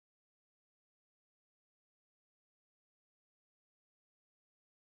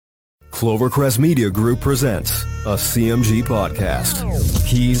Clovercrest Media Group presents a CMG podcast.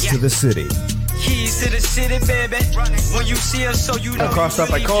 Keys to the City. Keys to the city, baby. When you see us, so you know. Crossed up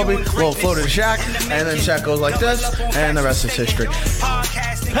by Kobe, little floater to Shaq, and then Shaq goes like this, and the rest is history.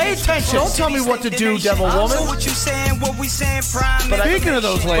 Pay attention. Don't tell me what to do, devil woman. Speaking of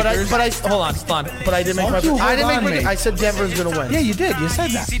those Lakers, hold on. But I didn't make my. I said Denver's gonna win. Yeah, you did. You said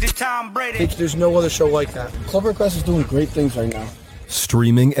that. There's no other show like that. Clovercrest is doing great things right now.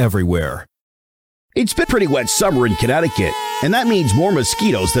 Streaming everywhere. It's been a pretty wet summer in Connecticut, and that means more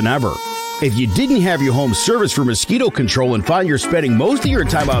mosquitoes than ever. If you didn't have your home service for mosquito control and find you're spending most of your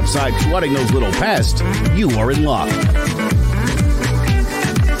time outside swatting those little pests, you are in luck.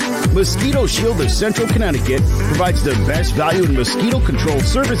 Mosquito Shield of Central Connecticut provides the best value in mosquito control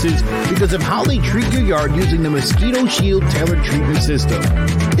services because of how they treat your yard using the Mosquito Shield tailored treatment system.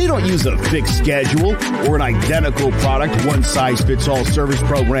 They don't use a fixed schedule or an identical product, one-size-fits-all service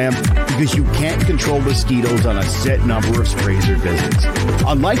program because you can't control mosquitoes on a set number of sprays or visits.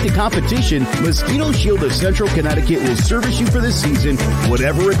 Unlike the competition, Mosquito Shield of Central Connecticut will service you for the season,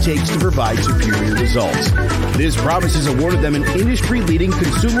 whatever it takes to provide superior results. This promise has awarded them an industry-leading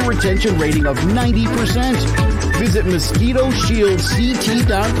consumer retention rating of 90%. Visit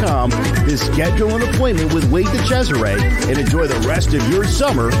MosquitoShieldCT.com to schedule an appointment with Wade DeCesare and enjoy the rest of your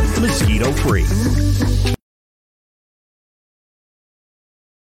summer mosquito-free.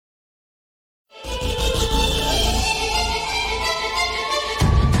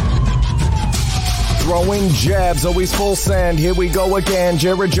 Throwing jabs, always full send. Here we go again.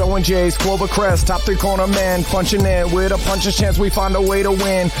 Jared, Joe, and Jay's Clovercrest, top three corner man, punching in with a puncher's chance. We find a way to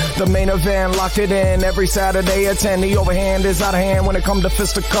win. The main event, locked it in every Saturday at 10. The overhand is out of hand when it comes to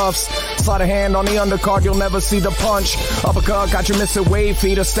fisticuffs. Slide a hand on the undercard, you'll never see the punch. Uppercut got you missing weight,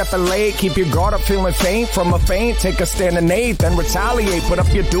 feet are stepping late. Keep your guard up, feeling faint from a feint. Take a stand and eight, then retaliate. Put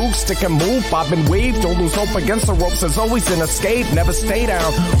up your duke, stick and move, bob and weave. Don't lose hope against the ropes. There's always an escape. Never stay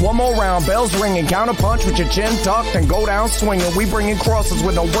down. One more round, bells ringing, counter punch with your chin tucked and go down swinging. We bringing crosses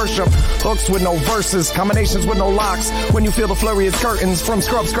with no worship, hooks with no verses, combinations with no locks. When you feel the flurry of curtains, from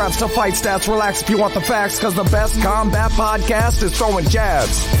scrub scraps to fight stats, relax if you want the facts, cause the best combat podcast is throwing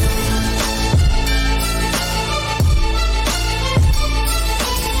jabs.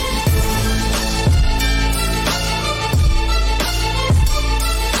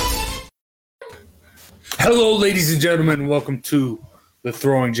 Hello, ladies and gentlemen. Welcome to the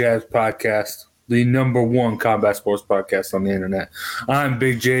Throwing Jabs podcast, the number one combat sports podcast on the internet. I'm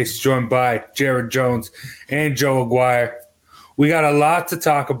Big Jace, joined by Jared Jones and Joe Aguirre. We got a lot to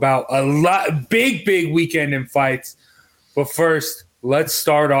talk about, big weekend in fights. But first, let's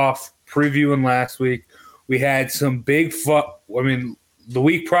start off previewing last week. We had some big the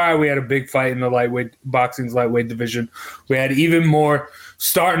week prior, we had a big fight in the boxing's lightweight division. We had even more,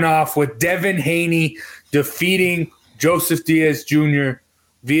 starting off with Devin Haney defeating Joseph Diaz Jr.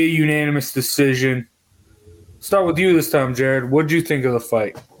 via unanimous decision. Start with you this time, Jared. What did you think of the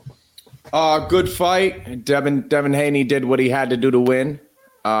fight? Good fight. Devin Haney did what he had to do to win.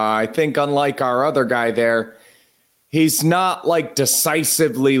 I think unlike our other guy there, he's not like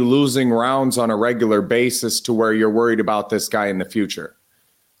decisively losing rounds on a regular basis to where you're worried about this guy in the future.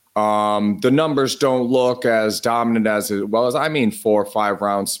 The numbers don't look as dominant as 4 or 5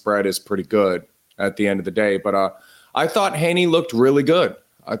 round spread is pretty good at the end of the day. But I thought Haney looked really good.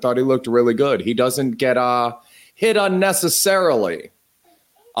 He doesn't get hit unnecessarily,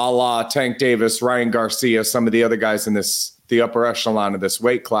 a la Tank Davis, Ryan Garcia, some of the other guys in the upper echelon of this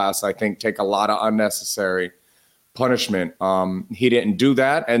weight class, I think take a lot of unnecessary punishment. He didn't do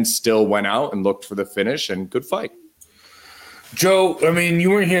that and still went out and looked for the finish, and good fight. Joe, you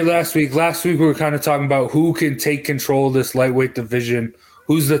weren't here last week. Last week we were kind of talking about who can take control of this lightweight division.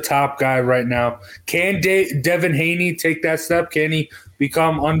 Who's the top guy right now? Can Devin Haney take that step? Can he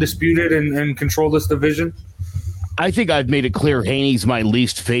become undisputed and control this division? I think I've made it clear Haney's my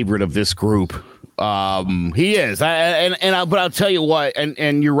least favorite of this group. He is. But I'll tell you what,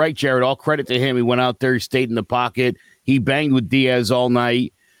 and you're right, Jared, all credit to him. He went out there, stayed in the pocket. He banged with Diaz all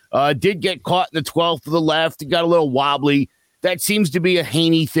night. Did get caught in the 12th to the left. He got a little wobbly. That seems to be a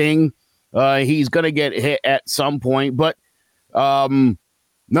Haney thing. He's going to get hit at some point, but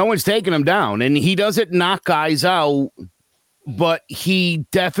no one's taking him down. And he doesn't knock guys out, but he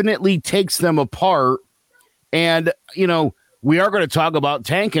definitely takes them apart. And, we are going to talk about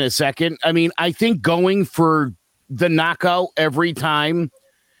Tank in a second. I think going for the knockout every time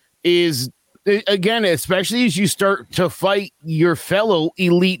is, again, especially as you start to fight your fellow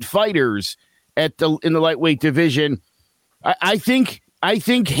elite fighters in the lightweight division, I think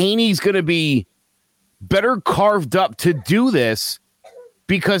Haney's going to be better carved up to do this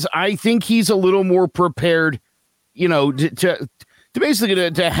because I think he's a little more prepared, to basically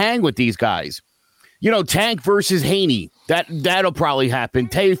to hang with these guys. Tank versus Haney. That'll probably happen.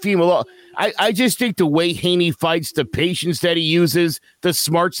 Teofimo. I just think the way Haney fights, the patience that he uses, the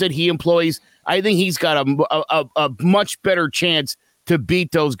smarts that he employs, I think he's got a much better chance to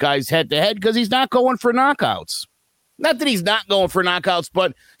beat those guys head to head because he's not going for knockouts. Not that he's not going for knockouts,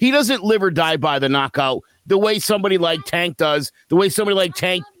 but he doesn't live or die by the knockout the way somebody like Tank does. The way somebody like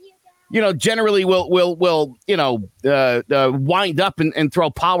Tank, generally will wind up and throw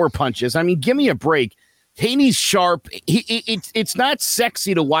power punches. I mean, give me a break. Haney's sharp. It's not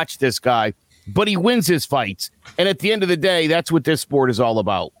sexy to watch this guy, but he wins his fights. And at the end of the day, that's what this sport is all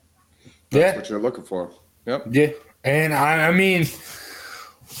about. That's what you're looking for. Yep. Yeah. And I mean,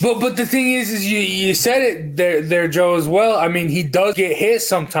 but the thing is you said it there, Joe, as well. I mean, he does get hit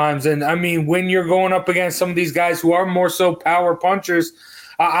sometimes. And I mean, when you're going up against some of these guys who are more so power punchers,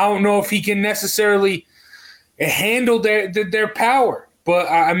 I don't know if he can necessarily handle their power. But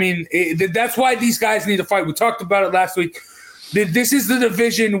I mean, that's why these guys need to fight. We talked about it last week. This is the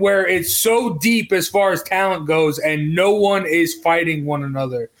division where it's so deep as far as talent goes, and no one is fighting one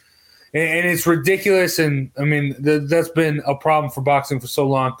another. And it's ridiculous. And, I mean, that's been a problem for boxing for so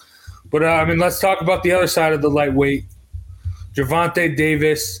long. But, I mean, let's talk about the other side of the lightweight. Gervonta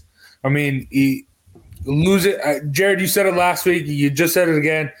Davis. I mean, he lose it. Jared, you said it last week. You just said it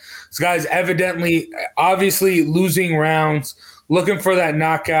again. This guy's obviously losing rounds, looking for that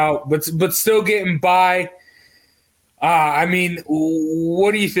knockout, but still getting by. I mean,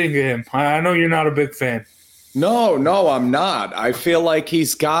 what do you think of him? I know you're not a big fan. No, I'm not. I feel like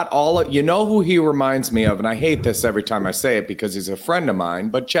he's got who he reminds me of, and I hate this every time I say it because he's a friend of mine,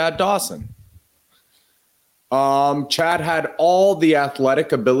 but Chad Dawson. Chad had all the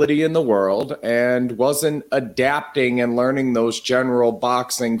athletic ability in the world and wasn't adapting and learning those general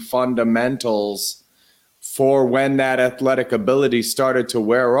boxing fundamentals for when that athletic ability started to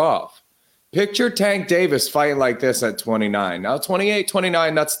wear off. Picture Tank Davis fighting like this at 29. Now 28,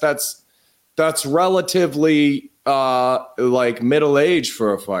 29, that's relatively like middle age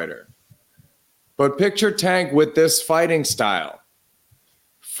for a fighter. But picture Tank with this fighting style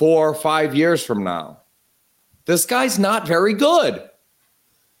 4 or 5 years from now. This guy's not very good.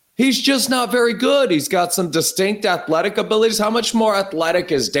 He's just not very good. He's got some distinct athletic abilities. How much more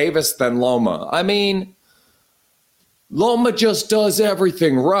athletic is Davis than Loma? I mean, Loma just does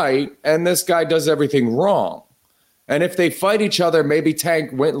everything right, and this guy does everything wrong. And if they fight each other, maybe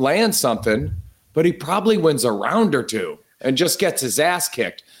Tank lands something, but he probably wins a round or two and just gets his ass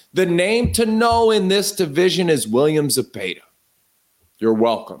kicked. The name to know in this division is William Zepeda. You're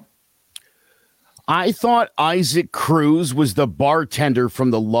welcome. I thought Isaac Cruz was the bartender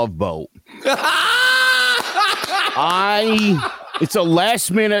from the Love Boat. It's a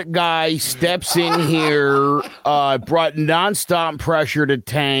last-minute guy, steps in here, brought nonstop pressure to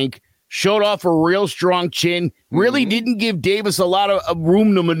Tank, showed off a real strong chin, really didn't give Davis a lot of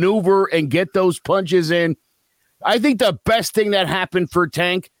room to maneuver and get those punches in. I think the best thing that happened for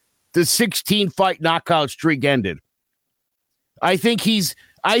Tank, the 16-fight knockout streak ended. I think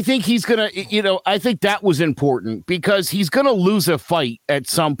that was important because he's going to lose a fight at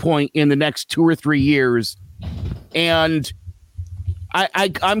some point in the next 2 or 3 years. And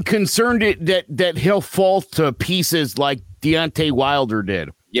I'm concerned that he'll fall to pieces like Deontay Wilder did.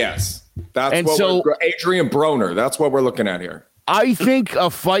 Yes. Adrian Broner, that's what we're looking at here. I think a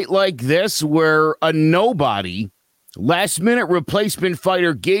fight like this where a nobody last-minute replacement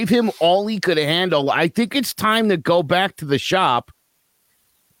fighter gave him all he could handle, I think it's time to go back to the shop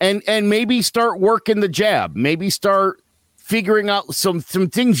and maybe start working the jab. Maybe start figuring out some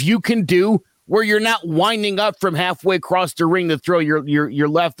things you can do where you're not winding up from halfway across the ring to throw your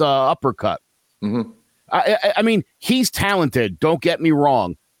left uppercut. Mm-hmm. I mean, he's talented. Don't get me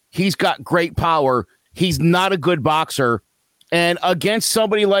wrong. He's got great power. He's not a good boxer. And against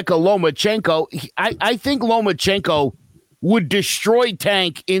somebody like a Lomachenko, I think Lomachenko would destroy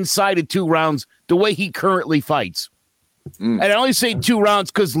Tank inside of 2 rounds the way he currently fights. And I only say 2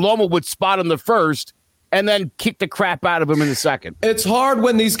 rounds because Loma would spot him the first and then kick the crap out of him in the second. It's hard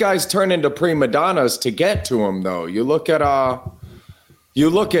when these guys turn into prima donnas to get to him, though. You look at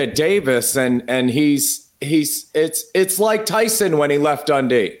Davis, and it's like Tyson when he left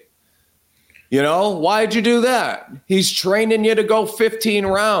Dundee. You know, why'd you do that? He's training you to go 15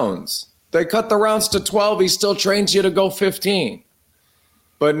 rounds. They cut the rounds to 12. He still trains you to go 15.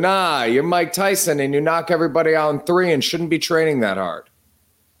 But nah, you're Mike Tyson and you knock everybody out in 3 and shouldn't be training that hard.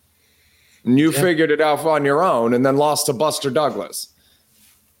 And you figured it out on your own and then lost to Buster Douglas.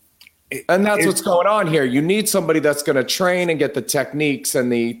 And that's what's going on here. You need somebody that's going to train and get the techniques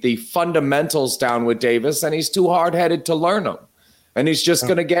and the fundamentals down with Davis, and he's too hard-headed to learn them. And he's just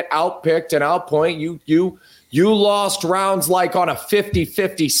going to get outpicked and outpoint. You lost rounds like on a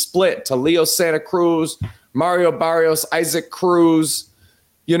 50-50 split to Leo Santa Cruz, Mario Barrios, Isaac Cruz.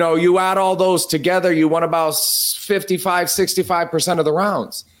 You know, you add all those together, you won about 55, 65% of the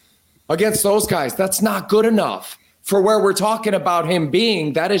rounds. Against those guys, that's not good enough. For where we're talking about him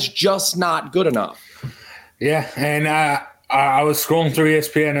being, that is just not good enough. Yeah, and I was scrolling through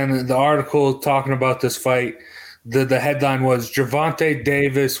ESPN, and the article talking about this fight, the headline was Gervonta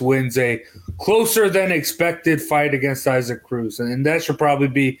Davis wins a closer than expected fight against Isaac Cruz, and that should probably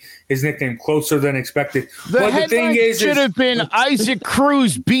be his nickname, closer than expected. But the thing should have been Isaac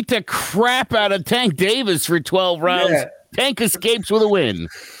Cruz beat the crap out of Tank Davis for 12 rounds. Yeah. Tank escapes with a win.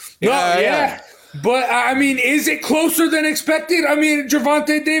 Yeah. But, I mean, is it closer than expected? I mean,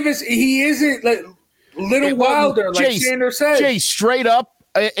 Gervonta Davis, he isn't like little wilder, like Sanders said. Jay, straight up,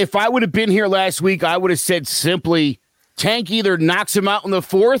 if I would have been here last week, I would have said simply, Tank either knocks him out in the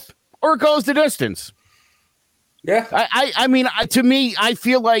fourth or goes the distance. Yeah. I mean, to me, I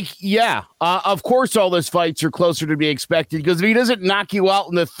feel like, of course all those fights are closer to be expected, because if he doesn't knock you out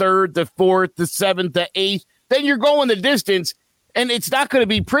in the third, the fourth, the seventh, the eighth, then you're going the distance. And it's not going to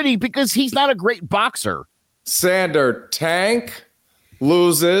be pretty because he's not a great boxer. Sander, Tank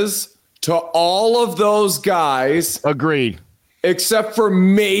loses to all of those guys. Agreed. Except for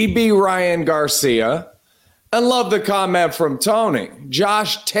maybe Ryan Garcia. And love the comment from Tony.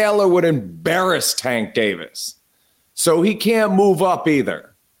 Josh Taylor would embarrass Tank Davis. So he can't move up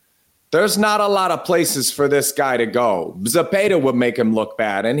either. There's not a lot of places for this guy to go. Zepeda would make him look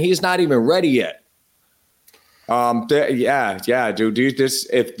bad, and he's not even ready yet. Dude.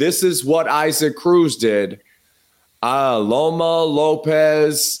 If this is what Isaac Cruz did, Loma,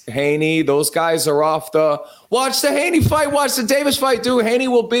 Lopez, Haney, those guys are off the. Watch the Haney fight. Watch the Davis fight, dude. Haney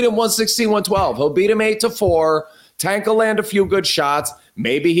will beat him 116, 112. He'll beat him 8-4. Tank will land a few good shots.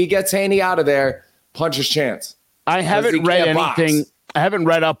 Maybe he gets Haney out of there. Punch his chance. I haven't read anything. Box. I haven't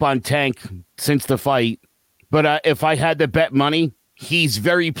read up on Tank since the fight, but if I had to bet money, he's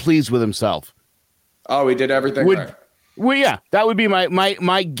very pleased with himself. Oh, he did everything right. Well, yeah, that would be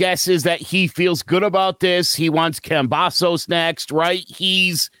my guess is that he feels good about this. He wants Cambasos next, right?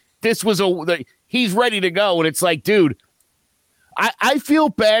 He's ready to go. And it's like, dude, I feel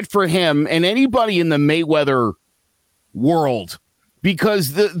bad for him and anybody in the Mayweather world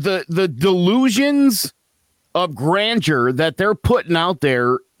because the delusions of grandeur that they're putting out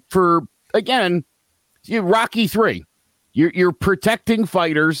there for, again, Rocky III. You're protecting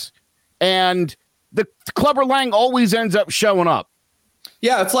fighters, and the Clubber Lang always ends up showing up.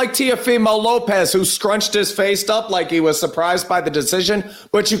 Yeah, it's like Teofimo Lopez, who scrunched his face up like he was surprised by the decision,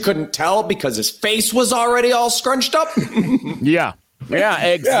 but you couldn't tell because his face was already all scrunched up. Yeah,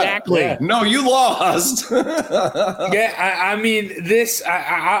 exactly. Yeah. No, you lost. I mean, this,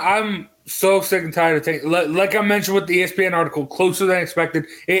 I'm so sick and tired of taking, like I mentioned with the ESPN article, closer than expected.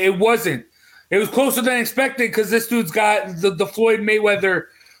 It wasn't. It was closer than expected because this dude's got the Floyd Mayweather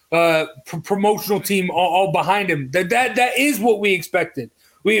promotional team all behind him. That is what we expected.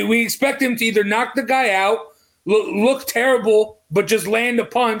 We expect him to either knock the guy out, look terrible, but just land a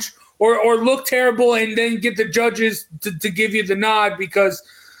punch, or look terrible and then get the judges to give you the nod because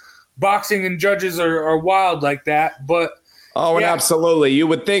boxing and judges are wild like that. But and absolutely. You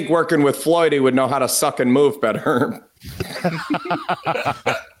would think working with Floyd, he would know how to suck and move better.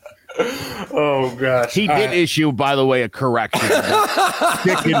 Oh gosh, he did issue, by the way, a correction.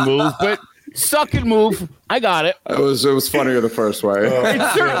 Kick and move, but suck and move. I got it. It was funnier the first way.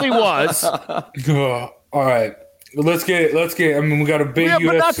 It certainly was. All right, let's get. I mean, we got a big. Yeah,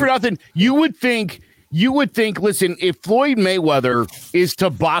 but not for nothing. You would think. Listen, if Floyd Mayweather is to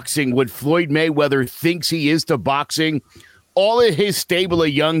boxing, what Floyd Mayweather thinks he is to boxing, all of his stable of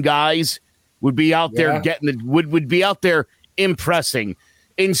young guys would be out there would be out there impressing.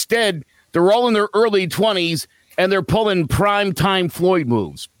 Instead, they're all in their early 20s and they're pulling prime-time Floyd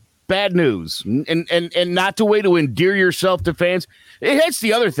moves. Bad news. And not the way to endear yourself to fans. That's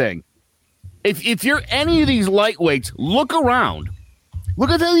the other thing. If you're any of these lightweights, look around. Look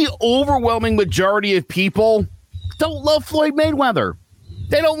at the overwhelming majority of people don't love Floyd Mayweather.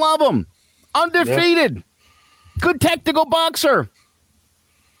 They don't love him. Undefeated. Yeah. Good technical boxer.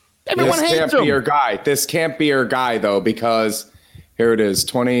 Everyone hates him. This can't be your guy. This can't be your guy, though, because... Here it is,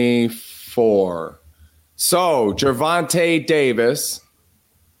 24. So, Gervonta Davis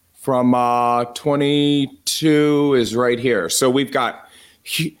from 22 is right here. So we've got,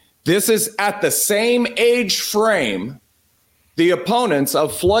 this is at the same age frame. the opponents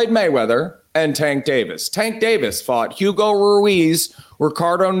of Floyd Mayweather and Tank Davis. Tank Davis fought Hugo Ruiz,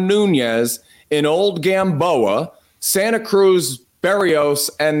 Ricardo Nunez in Old Gamboa, Santa Cruz, Barrios,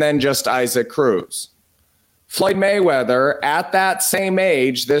 and then just Isaac Cruz. Floyd Mayweather, at that same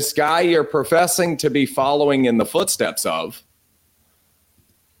age, this guy you're professing to be following in the footsteps of,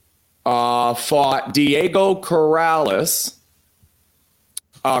 fought Diego Corrales,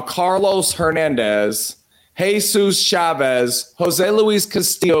 Carlos Hernandez, Jesus Chavez, Jose Luis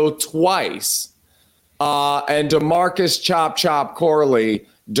Castillo twice, and DeMarcus Chop Chop Corley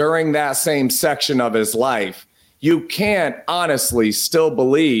during that same section of his life. You can't honestly still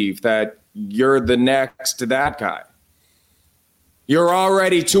believe that you're the next to that guy. You're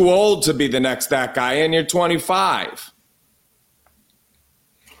already too old to be the next that guy, and you're 25.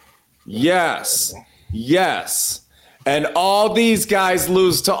 Yes. And all these guys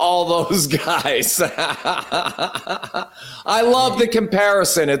lose to all those guys. I love the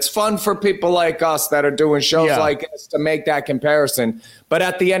comparison. It's fun for people like us that are doing shows like this to make that comparison. But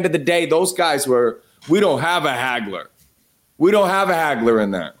at the end of the day, those guys we don't have a haggler. We don't have a haggler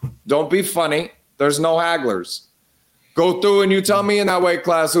in there. Don't be funny. There's no hagglers. Go through and you tell me in that weight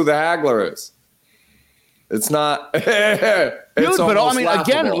class who the haggler is. It's not. It's but I mean,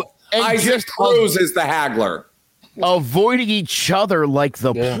 laughable. Again, Isaac Cruz is the haggler. Avoiding each other like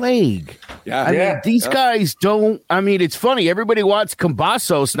the plague. Yeah. I mean, these guys don't. I mean, it's funny. Everybody wants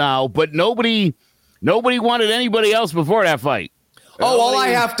Cambasos now, but nobody wanted anybody else before that fight. All I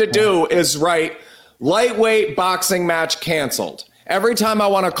have to do is write lightweight boxing match canceled. Every time I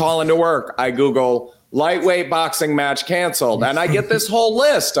want to call into work, I Google lightweight boxing match canceled, and I get this whole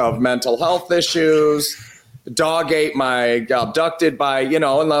list of mental health issues, dog ate my abducted by,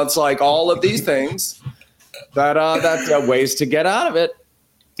 and it's like all of these things that ways to get out of it.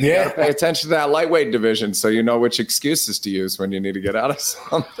 You gotta pay attention to that lightweight division so you know which excuses to use when you need to get out of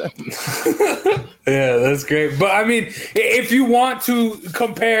something. Yeah, that's great. But I mean, if you want to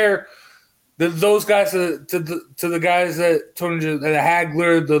compare those guys to the guys that told you, the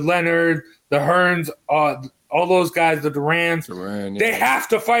Hagler, the Leonard, the Hearns, all those guys, the Durans, they have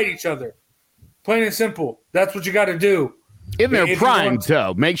to fight each other. Plain and simple. That's what you got to do. In their prime,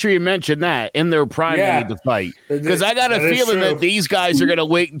 too. Make sure you mention that. In their prime, they need to fight. Because I got a feeling that these guys are going to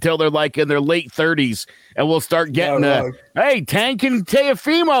wait until they're like in their late 30s, and we'll start getting hey, Tank and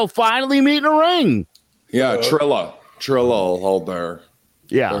Teofimo finally meet in a ring. Yeah, Trilla will hold their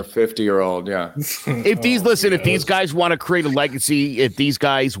 50-year-old, If these guys want to create a legacy, if these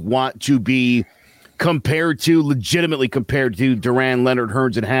guys want to be legitimately compared to Duran, Leonard,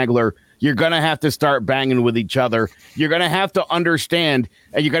 Hearns, and Hagler, you're going to have to start banging with each other. You're going to have to understand,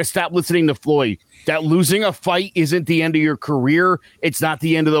 and you got to stop listening to Floyd, that losing a fight isn't the end of your career. It's not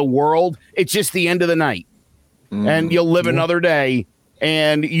the end of the world. It's just the end of the night. And you'll live another day,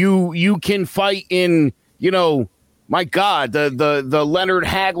 and you can fight in, my God, the Leonard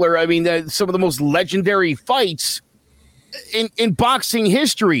Hagler. I mean, some of the most legendary fights in boxing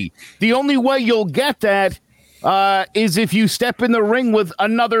history. The only way you'll get that is if you step in the ring with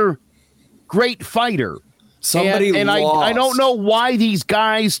another great fighter. I don't know why these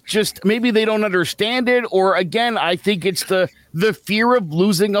guys just, maybe they don't understand it, or again, I think it's the fear of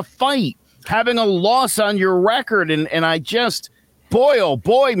losing a fight, having a loss on your record, and I just, boy, oh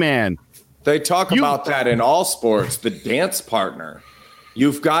boy, man. They talk about that in all sports, the dance partner.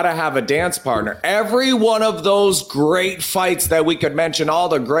 You've got to have a dance partner. Every one of those great fights that we could mention, all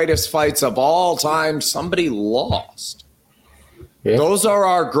the greatest fights of all time, somebody lost. Yeah. Those are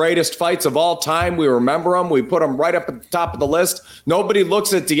our greatest fights of all time. We remember them. We put them right up at the top of the list. Nobody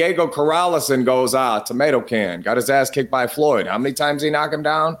looks at Diego Corrales and goes, tomato can. Got his ass kicked by Floyd. How many times did he knock him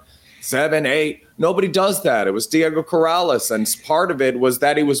down? 7, 8. Nobody does that. It was Diego Corrales, and part of it was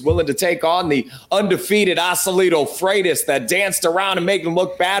that he was willing to take on the undefeated Osalito Freitas that danced around and made him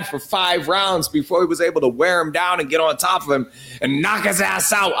look bad for 5 rounds before he was able to wear him down and get on top of him and knock his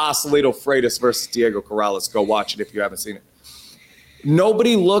ass out. Osalito Freitas versus Diego Corrales. Go watch it if you haven't seen it.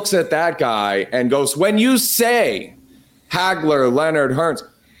 Nobody looks at that guy and goes, when you say Hagler, Leonard, Hearns,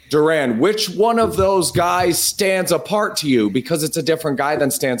 Duran, which one of those guys stands apart to you? Because it's a different guy than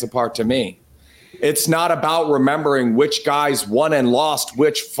stands apart to me. It's not about remembering which guys won and lost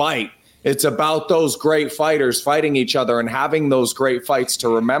which fight. It's about those great fighters fighting each other and having those great fights to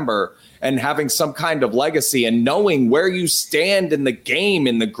remember and having some kind of legacy and knowing where you stand in the game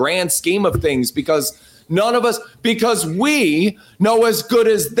in the grand scheme of things, because we know as good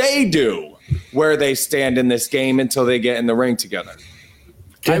as they do where they stand in this game until they get in the ring together.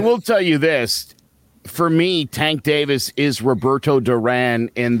 I will tell you this. For me, Tank Davis is Roberto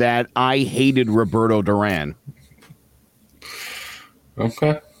Duran in that I hated Roberto Duran.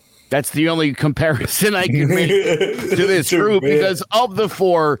 Okay. That's the only comparison I can make to this group because of the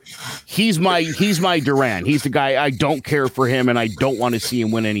four, he's my Duran. He's the guy I don't care for him, and I don't want to see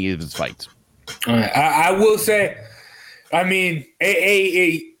him win any of his fights. All right. I will say, I mean,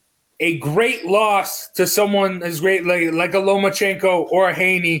 a great loss to someone as great like a Lomachenko or a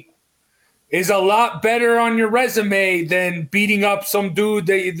Haney is a lot better on your resume than beating up some dude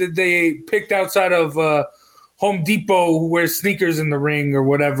they picked outside of Home Depot who wears sneakers in the ring or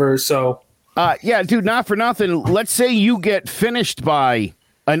whatever. So, yeah, dude, not for nothing. Let's say you get finished by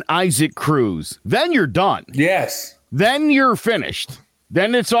an Isaac Cruz. Then you're done. Yes. Then you're finished.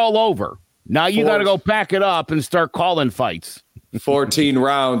 Then it's all over. Now you got to go pack it up and start calling fights. 14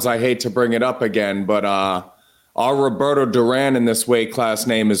 rounds. I hate to bring it up again, but our Roberto Duran in this weight class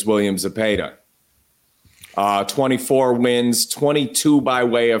name is William Zepeda. 24 wins, 22 by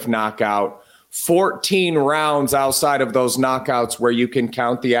way of knockout. 14 rounds outside of those knockouts where you can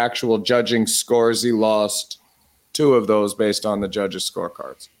count the actual judging scores. He lost 2 of those based on the judges'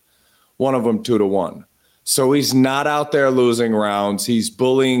 scorecards. One of them 2-1. So he's not out there losing rounds. He's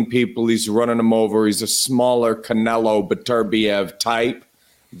bullying people. He's running them over. He's a smaller Canelo Beterbiev type.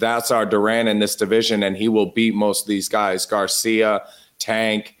 That's our Duran in this division, and he will beat most of these guys. Garcia,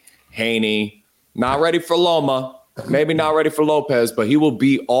 Tank, Haney. Not ready for Loma. Maybe not ready for Lopez, but he will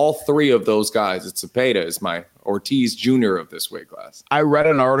beat all 3 of those guys. It's Zepeda is my Ortiz Jr. of this weight class. I read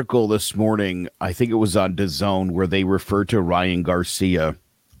an article this morning, I think it was on DAZN, where they referred to Ryan Garcia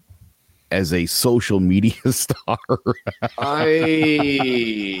as a social media star. And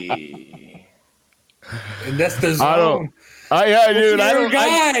that's the zone. I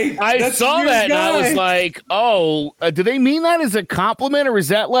saw that and I was like, oh, do they mean that as a compliment or is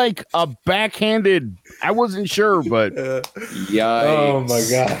that like a backhanded? I wasn't sure, but yikes. Oh my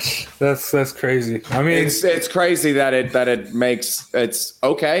gosh, that's crazy. I mean, it's crazy that it makes it's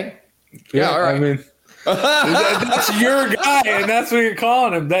okay. Yeah, all right. I mean, that's your guy, and that's what you're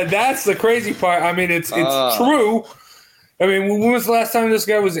calling him. That's the crazy part. I mean, it's true. I mean, when was the last time this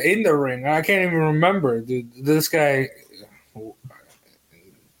guy was in the ring? I can't even remember. Dude, this guy.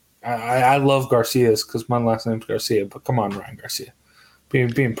 I love Garcia's because my last name's Garcia, but come on, Ryan Garcia. Be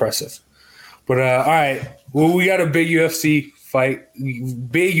impressive. But, all right. Well, we got a big UFC fight,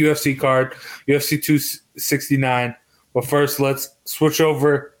 big UFC card, UFC 269. But first, let's switch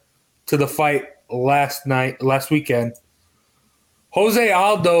over to the fight last weekend. Jose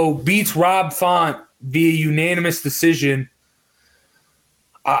Aldo beats Rob Font via unanimous decision.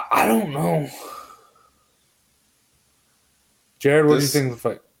 I don't know. Jared, what do you think of the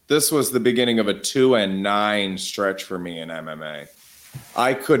fight? This was the beginning of a 2-9 stretch for me in MMA.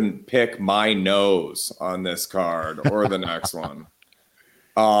 I couldn't pick my nose on this card or the next one.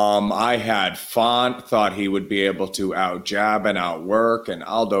 I had Font, thought he would be able to out-jab and outwork, and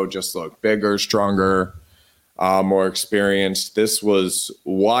Aldo just looked bigger, stronger, more experienced. This was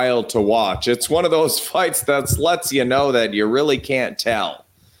wild to watch. It's one of those fights that lets you know that you really can't tell.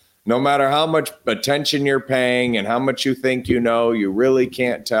 No matter how much attention you're paying and how much you think you know, you really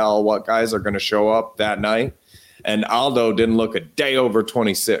can't tell what guys are going to show up that night. And Aldo didn't look a day over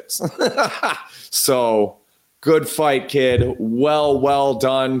 26. So good fight, kid. Well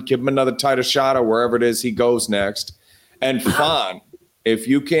done. Give him another title shot or wherever it is he goes next. And Font, if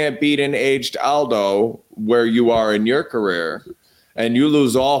you can't beat an aged Aldo where you are in your career and you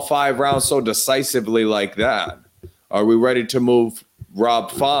lose all 5 rounds so decisively like that, are we ready to move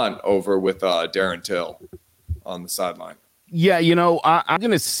Rob Font over with Darren Till on the sideline? Yeah, I'm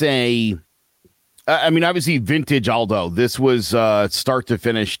going to say, I mean, obviously vintage Aldo. This was start to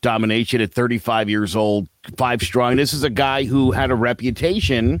finish domination at 35 years old, 5 strong. This is a guy who had a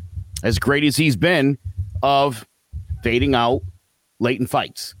reputation, as great as he's been, of fading out late in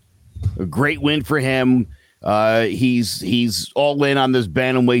fights. A great win for him. He's all in on this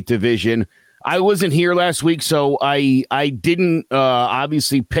bantamweight division. I wasn't here last week, so I didn't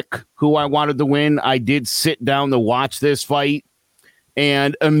obviously pick who I wanted to win. I did sit down to watch this fight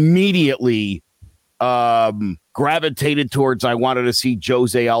and immediately gravitated towards I wanted to see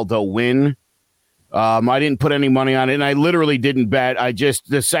Jose Aldo win. I didn't put any money on it, and I literally didn't bet.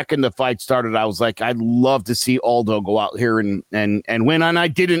 The second the fight started, I was like, I'd love to see Aldo go out here and win. And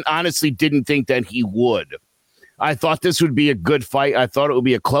I honestly didn't think that he would. I thought this would be a good fight. I thought it would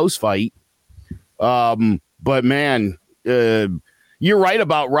be a close fight. But man, you're right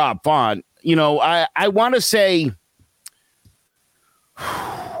about Rob Font. I want to say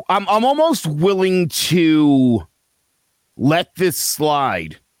I'm almost willing to let this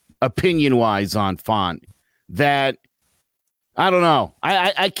slide opinion wise on Font that I don't know.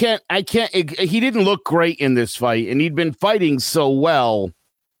 I can't. He didn't look great in this fight, and he'd been fighting so well.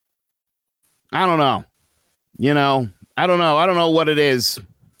 I don't know. I don't know. I don't know what it is.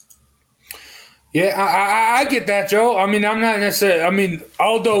 Yeah, I get that, Joe. I mean, I'm not necessarily. I mean,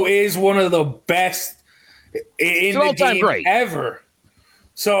 Aldo is one of the best in the game great. Ever.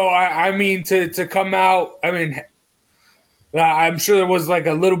 So I mean, to come out. I mean, I'm sure there was like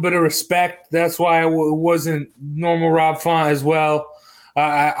a little bit of respect. That's why it wasn't normal Rob Font as well.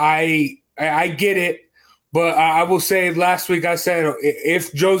 I get it, but I will say last week I said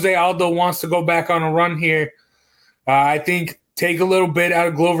if Jose Aldo wants to go back on a run here, I think take a little bit out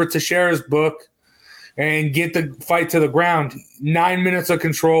of Glover Teixeira's book and get the fight to the ground. 9 minutes of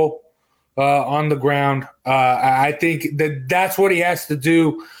control on the ground. I think that's what he has to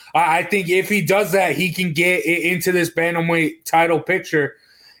do. I think if he does that, he can get into this bantamweight title picture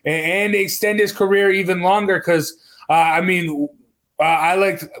and extend his career even longer. Because I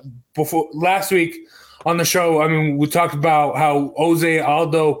liked before last week on the show. I mean, we talked about how Jose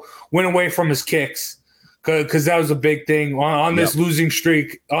Aldo went away from his kicks because that was a big thing on this losing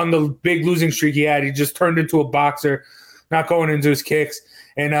streak, on the big losing streak he had. He just turned into a boxer, not going into his kicks.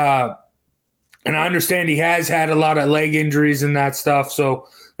 And I understand he has had a lot of leg injuries and that stuff. So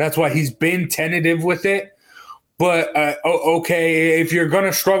that's why he's been tentative with it. But, okay, if you're going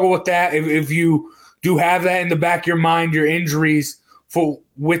to struggle with that, if you do have that in the back of your mind, your injuries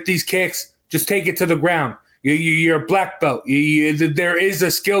with these kicks, just take it to the ground. You're a black belt. There is a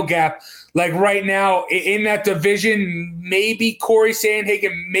skill gap. Like right now in that division, maybe Corey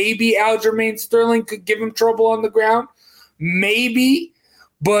Sandhagen, maybe Aljamain Sterling could give him trouble on the ground. Maybe.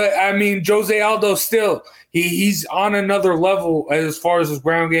 But, I mean, Jose Aldo still, he's on another level as far as his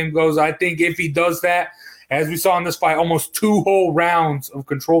ground game goes. I think if he does that, as we saw in this fight, almost 2 whole rounds of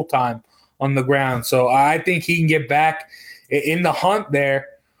control time on the ground. So I think he can get back in the hunt there.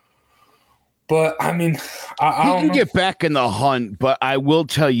 But, I mean, I don't know. Get back in the hunt, but I will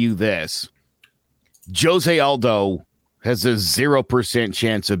tell you this. Jose Aldo has a 0%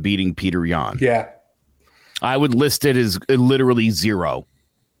 chance of beating Peter Yan. Yeah. I would list it as literally 0.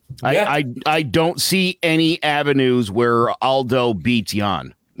 Yeah. I don't see any avenues where Aldo beats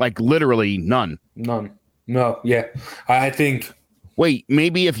Yan. Like, literally none. None. No, yeah. I think... Wait,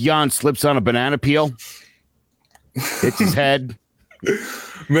 maybe if Yan slips on a banana peel, hits his head...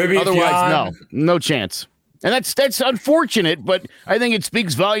 Maybe otherwise, no chance. And that's unfortunate, but I think it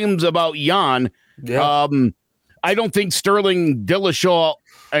speaks volumes about Yan. Yeah. I don't think Sterling, Dillashaw,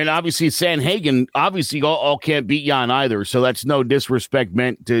 and obviously Sandhagen obviously all can't beat Yan either. So that's no disrespect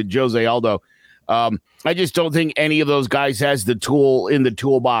meant to Jose Aldo. I just don't think any of those guys has the tool in the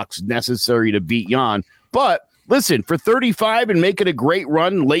toolbox necessary to beat Yan. But listen, for 35 and making a great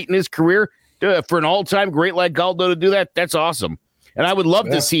run late in his career, for an all-time great like Aldo to do that, that's awesome. And I would love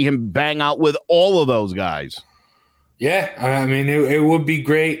to see him bang out with all of those guys. Yeah, I mean, it would be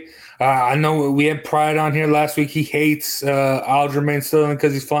great. I know we had Pride on here last week. He hates Aljamain Sterling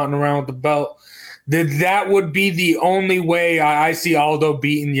because he's flaunting around with the belt. That would be the only way I see Aldo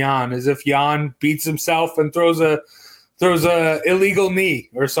beating Yan, is if Yan beats himself and throws a illegal knee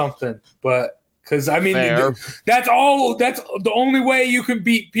or something. But because I mean, that's the only way you can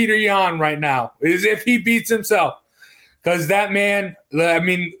beat Peter Yan right now is if he beats himself. Because that man, I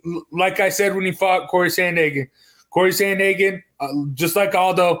mean, like I said when he fought Corey Sandhagen, just like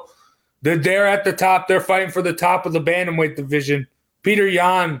Aldo, they're at the top. They're fighting for the top of the bantamweight division. Peter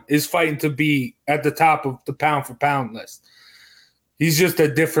Yan is fighting to be at the top of the pound-for-pound list. He's just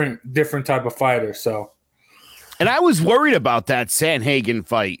a different type of fighter. So, and I was worried about that Sandhagen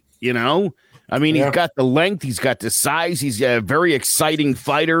fight, you know? I mean, he's got the length. He's got the size. He's a very exciting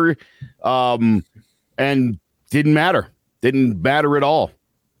fighter. And didn't matter at all.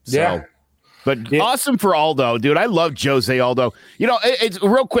 So, yeah. But awesome for Aldo, dude. I love Jose Aldo. You know, it's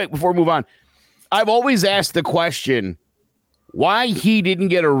real quick before we move on. I've always asked the question why he didn't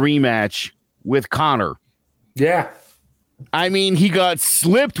get a rematch with Conor. Yeah. I mean, he got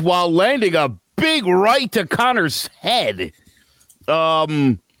slipped while landing a big right to Conor's head.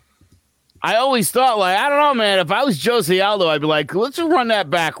 I always thought, like, I don't know, man. If I was Jose Aldo, I'd be like, let's just run that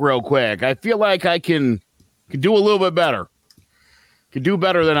back real quick. I feel like I can do a little bit better. Could do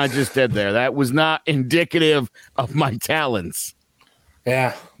better than I just did there. That was not indicative of my talents.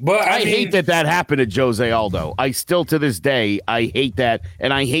 Yeah. But I mean, hate that happened to Jose Aldo. I still, to this day, I hate that.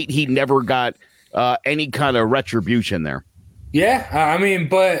 And I hate he never got any kind of retribution there. Yeah. I mean,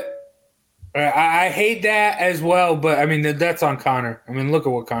 but I hate that as well. But I mean, that's on Conor. I mean, look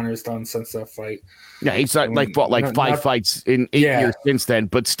at what Conor has done since that fight. Yeah. He's fought 5 fights in 8 years since then.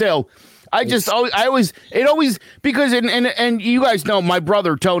 But still, because and you guys know my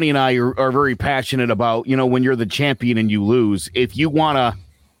brother Tony and I are very passionate about, when you're the champion and you lose, if you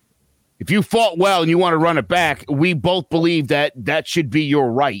fought well and you want to run it back, we both believe that should be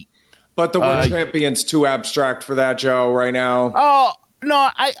your right. But the word champion's too abstract for that, Joe, right now. Oh, no,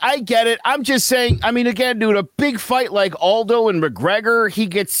 I get it. I'm just saying, again, dude, a big fight like Aldo and McGregor, he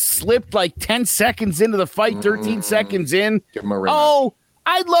gets slipped like 10 seconds into the fight, 13 seconds in. Give him a rematch. Oh,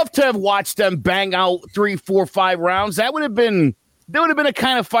 I'd love to have watched them bang out 3, 4, 5 rounds. That would have been a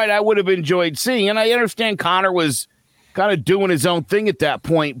kind of fight I would have enjoyed seeing. And I understand Conor was kind of doing his own thing at that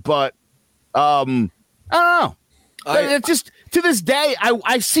point, but I don't know. It's just, to this day,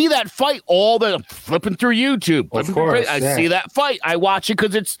 I see that fight flipping through YouTube. Of course, I see that fight. I watch it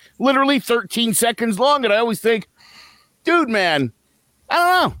because it's literally 13 seconds long, and I always think, dude, man, I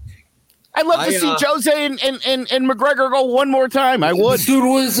don't know. I'd love to see Jose and McGregor go one more time. I would. This dude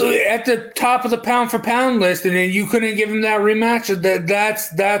was at the top of the pound for pound list, and then you couldn't give him that rematch.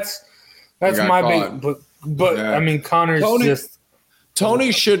 That's my big. But yeah. Conor's just.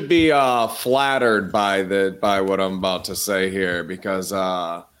 Tony should be flattered by what I'm about to say here, because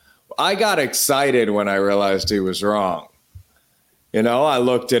I got excited when I realized he was wrong. I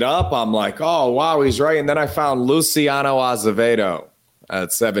looked it up. I'm like, oh, wow, he's right. And then I found Luciano Azevedo at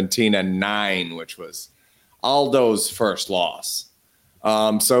 17-9, which was Aldo's first loss.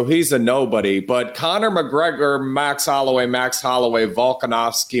 So he's a nobody. But Conor McGregor, Max Holloway,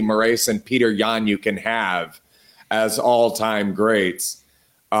 Volkanovski, Moraes, and Peter Yan you can have as all-time greats.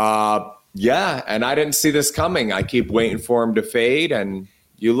 And I didn't see this coming. I keep waiting for him to fade, and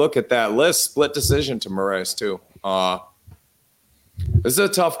you look at that list, split decision to Moraes too. This is a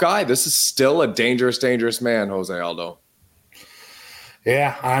tough guy. This is still a dangerous man, Jose Aldo.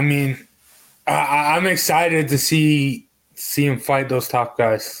 Yeah, I'm excited to see him fight those top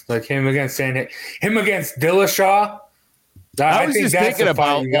guys, like him against Dillashaw. I was just thinking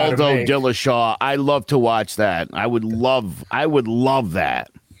about Aldo Dillashaw. I love to watch that. I would love that.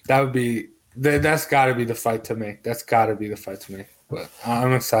 That's got to be the fight to make. But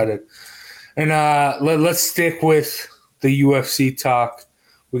I'm excited. And let's stick with the UFC talk.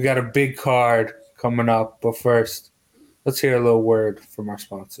 We got a big card coming up, but first, let's hear a little word from our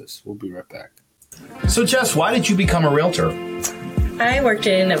sponsors. We'll be right back. So, Jess, why did you become a realtor? I worked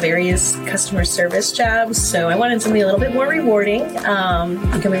in various customer service jobs, so I wanted something a little bit more rewarding.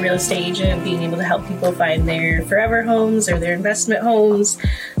 Becoming a real estate agent, being able to help people find their forever homes or their investment homes,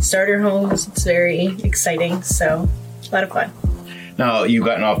 starter homes. It's very exciting, so a lot of fun. Now, you've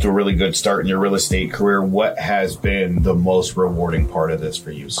gotten off to a really good start in your real estate career. What has been the most rewarding part of this for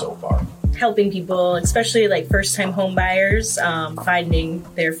you so far? Helping people, especially like first-time home buyers, finding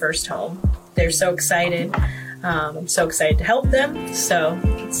their first home. They're so excited. I'm so excited to help them. So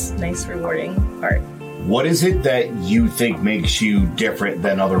it's a nice, rewarding part. What is it that you think makes you different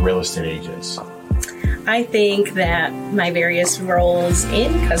than other real estate agents? I think that my various roles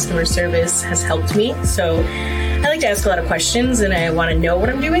in customer service has helped me. So I like to ask a lot of questions and I want to know what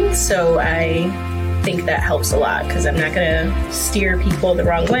I'm doing. So I think that helps a lot because I'm not going to steer people the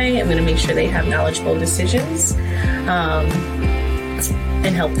wrong way. I'm going to make sure they have knowledgeable decisions and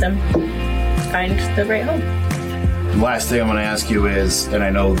help them find the right home. Last thing I'm going to ask you is, and I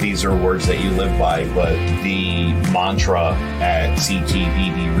know these are words that you live by, but the mantra at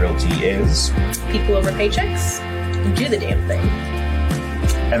CTBB Realty is? People over paychecks, do the damn thing.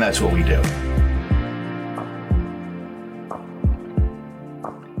 And that's what we do.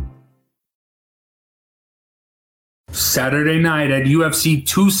 Saturday night at UFC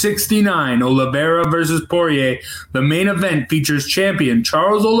 269, Oliveira versus Poirier. The main event features champion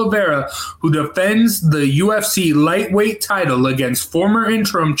Charles Oliveira, who defends the UFC lightweight title against former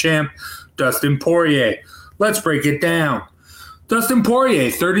interim champ Dustin Poirier. Let's break it down. Dustin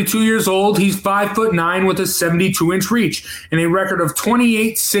Poirier, 32 years old, he's 5'9" with a 72-inch reach and a record of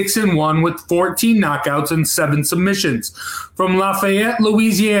 28-6-1 with 14 knockouts and 7 submissions. From Lafayette,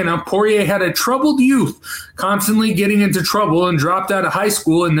 Louisiana, Poirier had a troubled youth, constantly getting into trouble and dropped out of high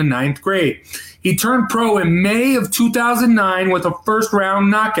school in the 9th grade. He turned pro in May of 2009 with a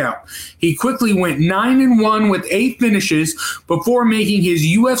first-round knockout. He quickly went 9-1 with 8 finishes before making his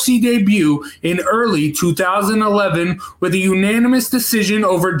UFC debut in early 2011 with a unanimous decision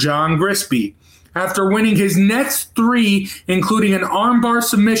over John Grisby. After winning his next 3, including an armbar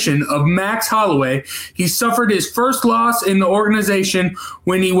submission of Max Holloway, he suffered his first loss in the organization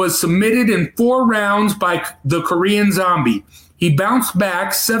when he was submitted in 4 rounds by the Korean Zombie. He bounced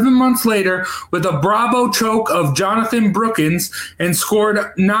back 7 months later with a Bravo choke of Jonathan Brookins and scored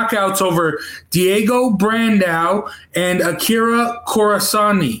knockouts over Diego Brandao and Akira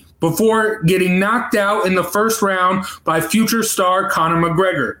Corassani before getting knocked out in the first round by future star Conor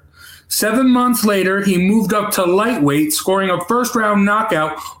McGregor. 7 months later, he moved up to lightweight, scoring a first-round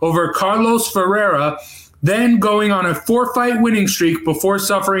knockout over Carlos Ferreira, then going on a 4-fight winning streak before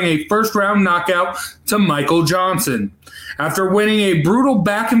suffering a first-round knockout to Michael Johnson. After winning a brutal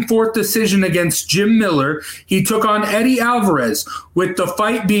back-and-forth decision against Jim Miller, he took on Eddie Alvarez, with the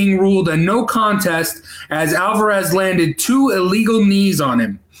fight being ruled a no contest as Alvarez landed 2 illegal knees on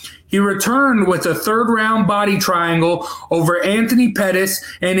him. He returned with a third-round body triangle over Anthony Pettis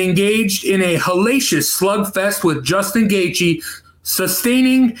and engaged in a hellacious slugfest with Justin Gaethje,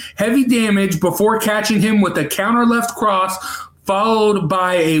 sustaining heavy damage before catching him with a counter left cross, followed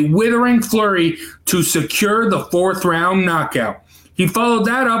by a withering flurry to secure the 4th-round knockout. He followed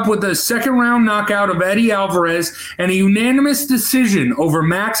that up with a second-round knockout of Eddie Alvarez and a unanimous decision over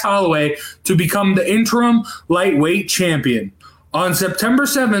Max Holloway to become the interim lightweight champion. On September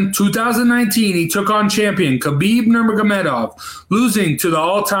 7, 2019, he took on champion Khabib Nurmagomedov, losing to the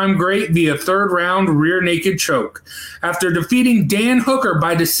all-time great via third-round rear naked choke. After defeating Dan Hooker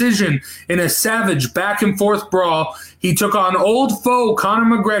by decision in a savage back-and-forth brawl, he took on old foe Conor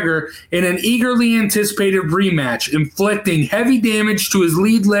McGregor in an eagerly anticipated rematch, inflicting heavy damage to his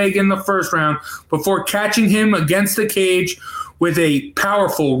lead leg in the first round before catching him against the cage with a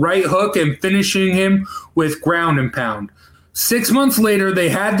powerful right hook and finishing him with ground and pound. 6 months later, they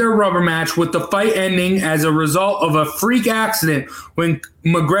had their rubber match, with the fight ending as a result of a freak accident when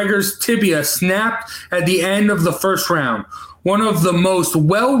McGregor's tibia snapped at the end of the first round. One of the most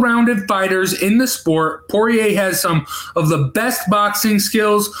well-rounded fighters in the sport, Poirier has some of the best boxing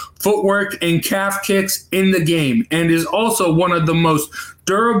skills, footwork, and calf kicks in the game, and is also one of the most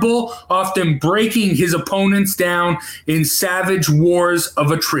durable, often breaking his opponents down in savage wars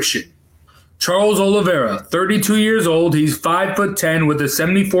of attrition. Charles Oliveira, 32 years old, he's 5'10" with a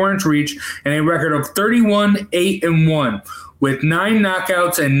 74-inch reach and a record of 31-8-1 with 9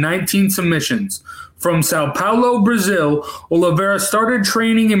 knockouts and 19 submissions. From Sao Paulo, Brazil, Oliveira started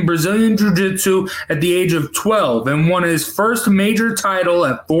training in Brazilian Jiu-Jitsu at the age of 12 and won his first major title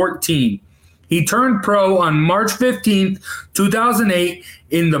at 14. He turned pro on March 15, 2008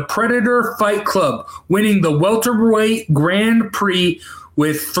 in the Predator Fight Club, winning the welterweight Grand Prix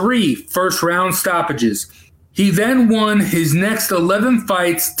with 3 first-round stoppages. He then won his next 11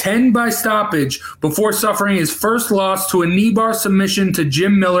 fights, 10 by stoppage, before suffering his first loss to a knee bar submission to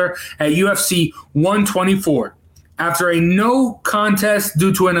Jim Miller at UFC 124. After a no contest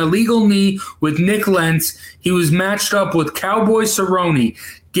due to an illegal knee with Nick Lentz, he was matched up with Cowboy Cerrone,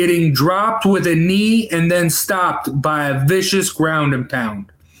 getting dropped with a knee and then stopped by a vicious ground and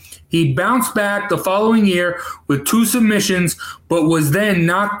pound. He bounced back the following year with 2 submissions, but was then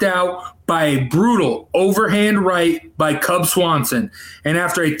knocked out by a brutal overhand right by Cub Swanson, and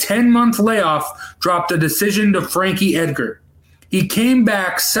after a 10-month layoff, dropped a decision to Frankie Edgar. He came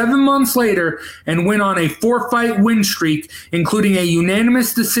back 7 months later and went on a 4-fight win streak, including a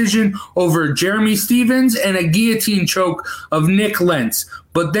unanimous decision over Jeremy Stevens and a guillotine choke of Nick Lentz,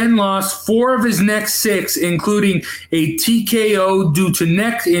 but then lost 4 of his next 6, including a TKO due to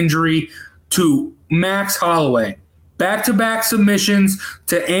neck injury to Max Holloway. Back-to-back submissions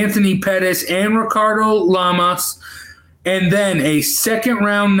to Anthony Pettis and Ricardo Lamas, and then a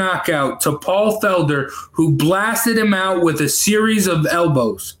second-round knockout to Paul Felder, who blasted him out with a series of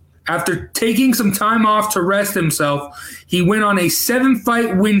elbows. After taking some time off to rest himself, he went on a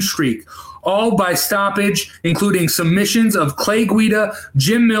 7-fight win streak, all by stoppage, including submissions of Clay Guida,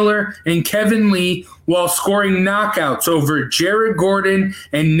 Jim Miller, and Kevin Lee, while scoring knockouts over Jared Gordon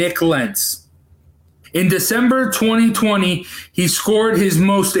and Nick Lentz. In December 2020, he scored his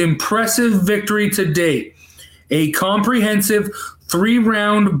most impressive victory to date, a comprehensive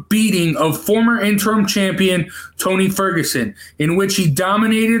 3-round beating of former interim champion Tony Ferguson, in which he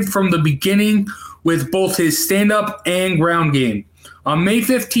dominated from the beginning with both his stand-up and ground game. On May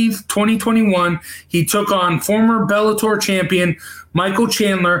 15th, 2021, he took on former Bellator champion Michael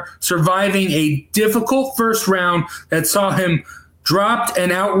Chandler, surviving a difficult first round that saw him dropped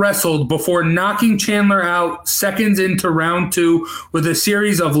and out-wrestled before knocking Chandler out seconds into round 2 with a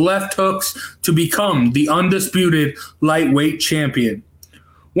series of left hooks to become the undisputed lightweight champion.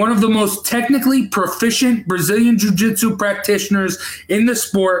 one of the most technically proficient Brazilian Jiu-Jitsu practitioners in the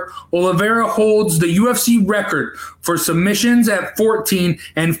sport, Oliveira holds the UFC record for submissions at 14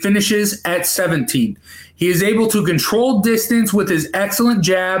 and finishes at 17. He is able to control distance with his excellent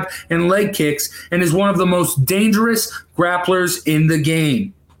jab and leg kicks and is one of the most dangerous grapplers in the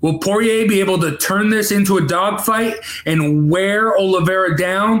game. Will Poirier be able to turn this into a dogfight and wear Oliveira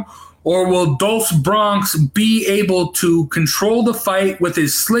down? Or will Dos Bronx be able to control the fight with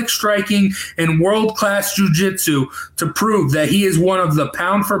his slick striking and world-class jiu-jitsu to prove that he is one of the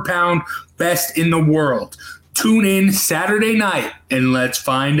pound-for-pound best in the world? Tune in Saturday night and let's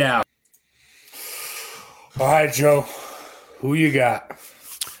find out. All right, Joe, who you got?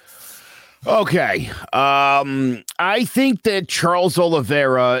 Okay. I think that Charles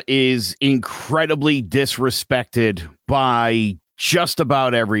Oliveira is incredibly disrespected by just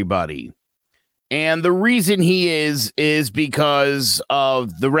about everybody. And the reason he is because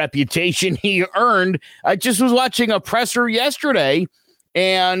of the reputation he earned. I just was watching a presser yesterday,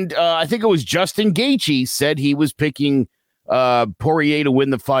 and I think it was Justin Gaethje said he was picking Poirier to win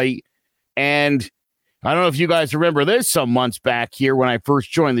the fight. And I don't know if you guys remember this some months back here when I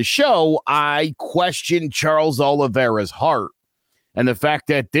first joined the show, I questioned Charles Oliveira's heart and the fact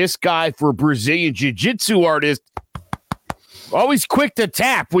that this guy, for a Brazilian Jiu-Jitsu artist, always quick to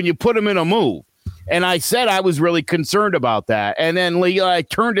tap when you put him in a move. And I said I was really concerned about that. And then I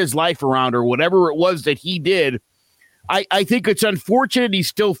turned his life around, or whatever it was that he did. I think it's unfortunate he's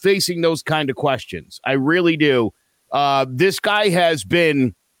still facing those kind of questions. I really do. This guy has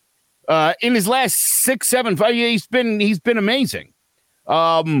been, in his last 6-7 fights, he's been amazing.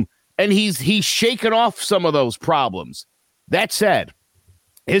 And he's shaken off some of those problems. That said,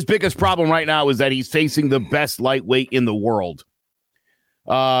 his biggest problem right now is that he's facing the best lightweight in the world.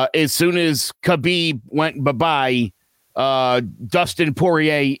 As soon as Khabib went bye-bye, Dustin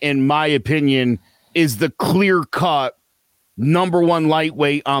Poirier, in my opinion, is the clear-cut number one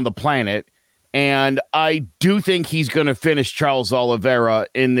lightweight on the planet. And I do think he's going to finish Charles Oliveira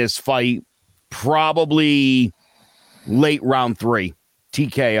in this fight, probably late round 3,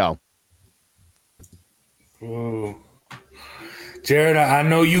 TKO. Ooh. Jared, I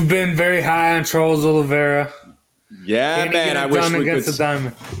know you've been very high on Charles Oliveira. Yeah, man, I wish we could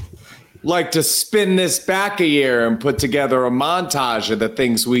like to spin this back a year and put together a montage of the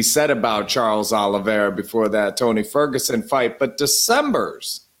things we said about Charles Oliveira before that Tony Ferguson fight. But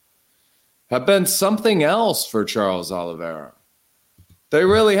Decembers have been something else for Charles Oliveira. They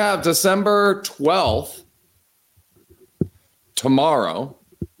really have. December 12th, tomorrow,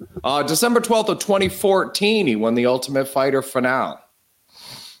 December 12th of 2014, he won the Ultimate Fighter finale.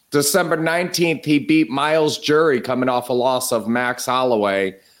 December 19th, he beat Miles Jury coming off a loss of Max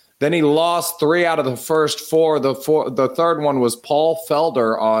Holloway. Then he lost 3 out of the first 4. The third one was Paul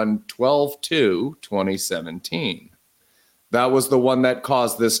Felder on 12/2/2017. That was the one that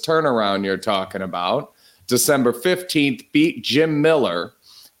caused this turnaround you're talking about. December 15th, beat Jim Miller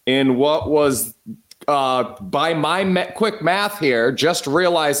in what was, by my quick math here, just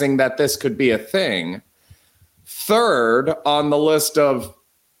realizing that this could be a thing, third on the list of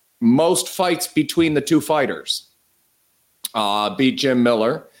most fights between the two fighters. Beat Jim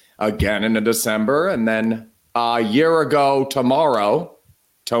Miller again in December. And then a year ago tomorrow,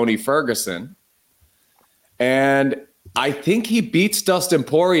 Tony Ferguson. And I think he beats Dustin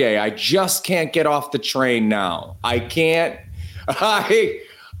Poirier. I just can't get off the train now. I can't. I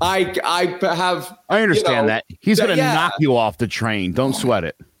understand that. He's going to knock you off the train. Don't sweat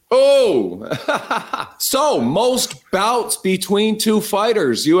it. Oh, so most bouts between two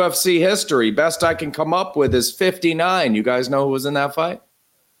fighters, UFC history. Best I can come up with is 59. You guys know who was in that fight?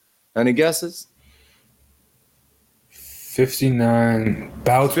 Any guesses? 59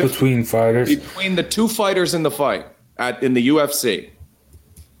 bouts between fighters. Between the two fighters in the fight in the UFC.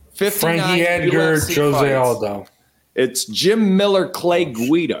 59 Frankie Edgar, UFC Jose fights. Aldo. It's Jim Miller, Clay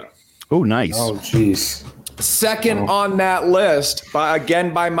Guida. Oh, nice. Oh, jeez. Second on that list, by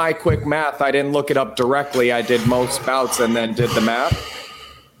my quick math, I didn't look it up directly. I did most bouts and then did the math.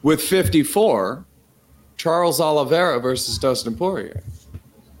 With 54, Charles Oliveira versus Dustin Poirier.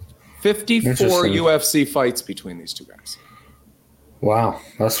 54 UFC fights between these two guys. Wow,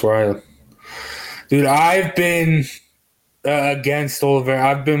 that's right. Dude, I've been against Oliveira.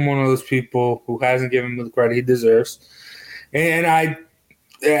 I've been one of those people who hasn't given him the credit he deserves. And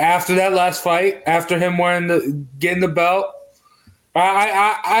after that last fight, after him getting the belt,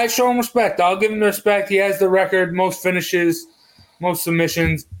 I show him respect. I'll give him the respect. He has the record, most finishes, most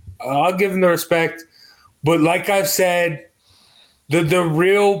submissions. I'll give him the respect. But like I've said, The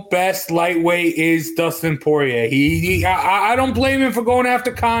real best lightweight is Dustin Poirier. I don't blame him for going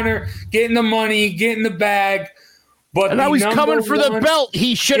after Conor, getting the money, getting the bag. But now he's coming for the belt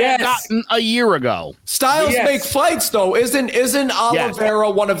he should have gotten a year ago. Styles make fights, though. Isn't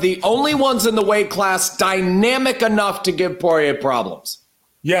Oliveira one of the only ones in the weight class dynamic enough to give Poirier problems?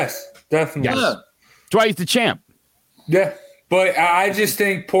 Yes, definitely. Yes. That's why he's the champ. Yeah, but I just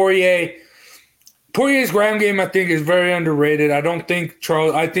think Poirier's ground game, I think, is very underrated. I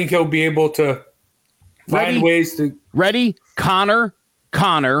think he'll be able to find ways to. Ready? Conor,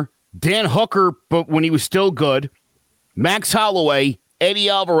 Dan Hooker, but when he was still good. Max Holloway, Eddie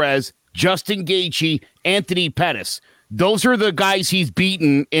Alvarez, Justin Gaethje, Anthony Pettis. Those are the guys he's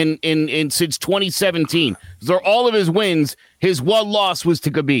beaten in since 2017. Those are all of his wins. His one loss was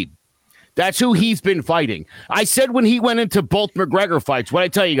to Khabib. That's who he's been fighting. I said when he went into both McGregor fights, what I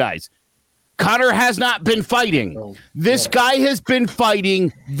tell you guys, Conor has not been fighting. This guy has been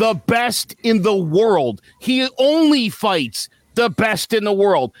fighting the best in the world. He only fights the best in the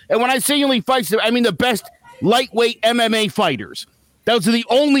world. And when I say he only fights, I mean the best lightweight MMA fighters. Those are the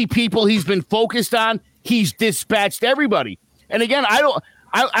only people he's been focused on. He's dispatched everybody. And again,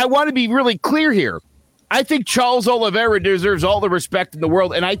 I want to be really clear here. I think Charles Oliveira deserves all the respect in the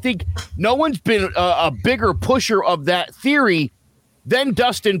world, and I think no one's been a bigger pusher of that theory than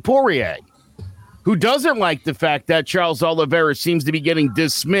Dustin Poirier, who doesn't like the fact that Charles Oliveira seems to be getting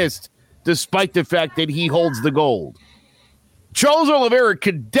dismissed despite the fact that he holds the gold. Charles Oliveira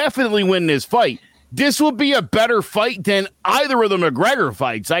could definitely win this fight. This will be a better fight than either of the McGregor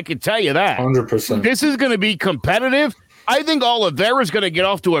fights. I can tell you that. 100%. This is going to be competitive. I think Oliveira's going to get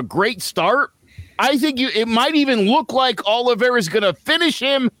off to a great start. I think it might even look like Oliveira's going to finish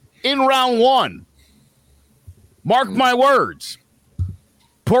him in round 1. Mark my words.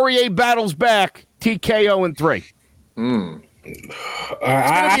 Poirier battles back, TKO in 3. It's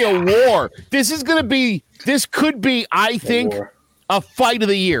going to be a war. This could be, I think, a fight of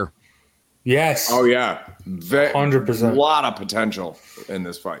the year. Yes. Oh, yeah. 100%. A lot of potential in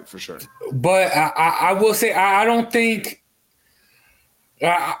this fight, for sure. But I will say, I don't think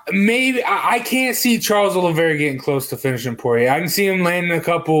maybe I can't see Charles Oliveira getting close to finishing Poirier. I can see him landing a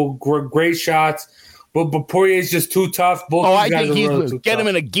couple great shots, but Poirier's just too tough. I think he's get him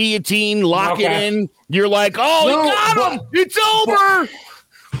in a guillotine, lock it in. You're like, he got him. It's over.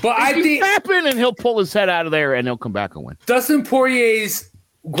 But I think happen, and he'll pull his head out of there, and he'll come back and win. Dustin Poirier's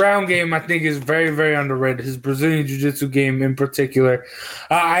ground game, I think, is very, very underrated. His Brazilian Jiu-Jitsu game in particular.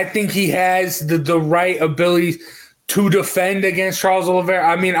 I think he has the right ability to defend against Charles Oliveira.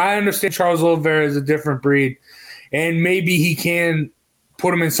 I mean, I understand Charles Oliveira is a different breed, and maybe he can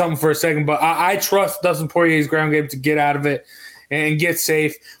put him in something for a second, but I trust Dustin Poirier's ground game to get out of it and get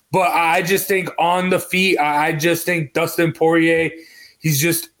safe. But I just think on the feet, I just think Dustin Poirier, he's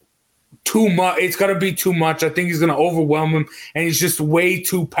just too much. It's going to be too much. I think he's going to overwhelm him, and he's just way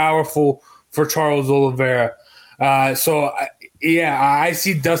too powerful for Charles Oliveira. I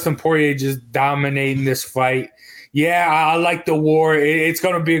see Dustin Poirier just dominating this fight. Yeah, I like the war. It's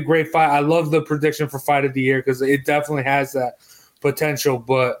going to be a great fight. I love the prediction for fight of the year because it definitely has that potential.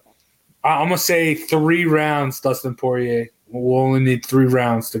 But I'm going to say 3 rounds, Dustin Poirier. We'll only need 3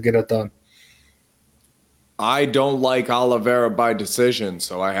 rounds to get it done. I don't like Oliveira by decision,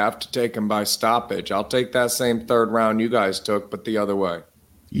 so I have to take him by stoppage. I'll take that same 3rd round you guys took, but the other way.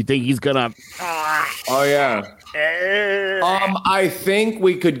 You think he's going to... Oh, yeah. I think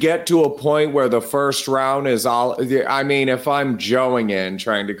we could get to a point where the first round is all. I mean, if I'm joeing in,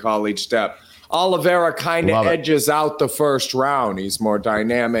 trying to call each step, Oliveira kind of edges out the first round. He's more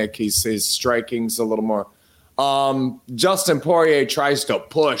dynamic. His striking's a little more. Justin Poirier tries to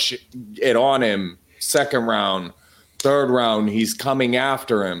push it on him. 2nd round, 3rd round, he's coming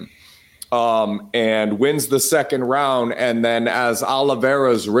after him. And wins the 2nd round. And then as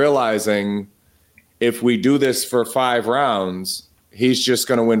Oliveira's realizing, if we do this for 5 rounds, he's just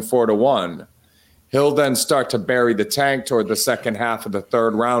going to win 4-1. He'll then start to bury the tank toward the second half of the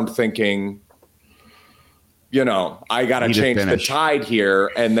 3rd round, thinking, I got to change the tide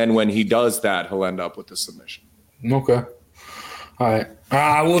here. And then when he does that, he'll end up with the submission. Okay. All right.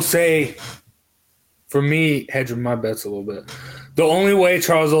 I will say, for me, hedging my bets a little bit, the only way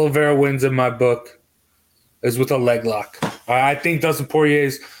Charles Oliveira wins in my book is with a leg lock. I think Dustin Poirier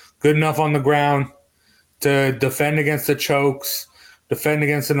is good enough on the ground to defend against the chokes, defend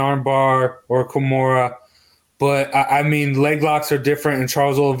against an armbar or a Kimura. But, I mean, leg locks are different, and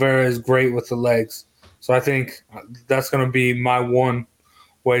Charles Oliveira is great with the legs. So I think that's going to be my one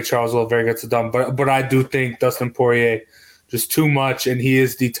way Charles Oliveira gets it done. But I do think Dustin Poirier just too much, and he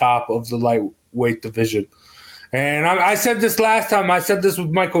is the top of the lightweight division. And I said this last time. I said this with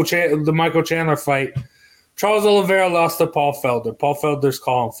the Michael Chandler fight. Charles Oliveira lost to Paul Felder. Paul Felder's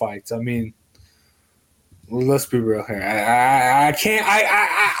calling fights. I mean, let's be real here. I can't.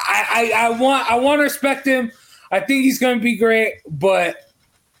 I want to respect him. I think he's going to be great. But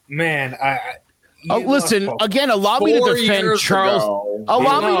man, listen again. Allow me to defend Charles.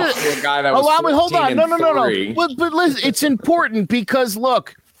 Allow me. Hold on. No. But listen, it's important because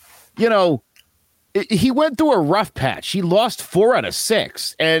look, he went through a rough patch. He lost 4 out of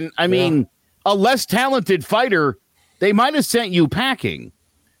 6, and I mean, a less talented fighter, they might have sent you packing.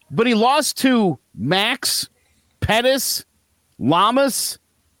 But he lost to Max, Pettis, Lamas.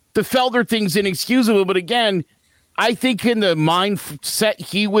 The Felder thing's inexcusable. But again, I think in the mindset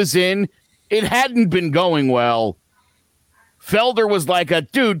he was in, it hadn't been going well. Felder was like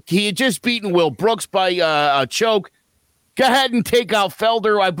dude, he had just beaten Will Brooks by a choke. Go ahead and take out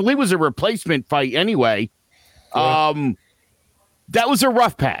Felder. I believe it was a replacement fight anyway. Yeah. That was a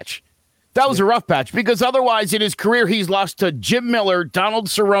rough patch. Because otherwise in his career, he's lost to Jim Miller, Donald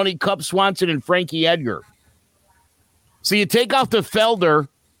Cerrone, Cub Swanson, and Frankie Edgar. So you take out the Felder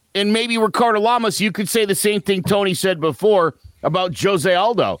and maybe Ricardo Lamas, you could say the same thing Tony said before about Jose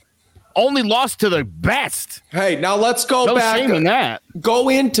Aldo. Only lost to the best. Hey, now let's go back. No shame in that. Go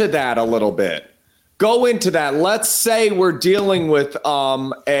into that a little bit. Let's say we're dealing with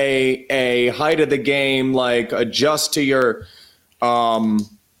a height of the game, like adjust to your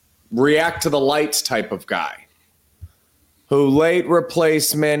react to the lights type of guy. Who late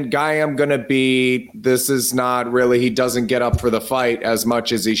replacement, guy I'm going to beat. This is not really, he doesn't get up for the fight as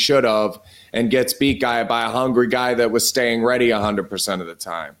much as he should have and gets beat by a hungry guy that was staying ready 100% of the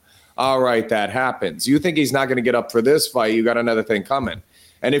time. All right, that happens. You think he's not going to get up for this fight, you got another thing coming.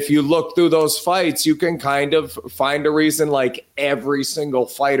 And if you look through those fights, you can kind of find a reason, like every single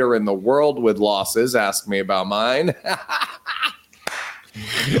fighter in the world with losses. Ask me about mine.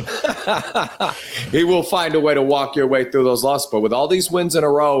 He will find a way to walk your way through those losses. But with all these wins in a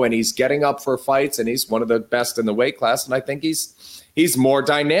row, and he's getting up for fights, and he's one of the best in the weight class, and I think he's more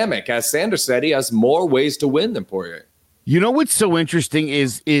dynamic. As Sanders said, he has more ways to win than Poirier. You know what's so interesting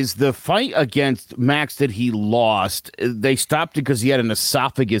is the fight against Max that he lost. They stopped it because he had an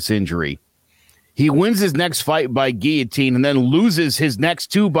esophagus injury. He wins his next fight by guillotine and then loses his next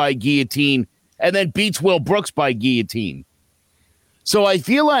 2 by guillotine and then beats Will Brooks by guillotine. So I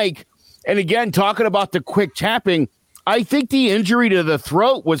feel like, and again, talking about the quick tapping, I think the injury to the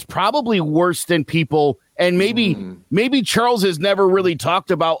throat was probably worse than people. And maybe Charles has never really talked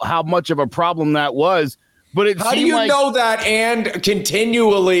about how much of a problem that was. But how do you know that and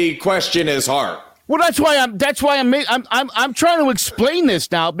continually question his heart? Well, that's why I'm trying to explain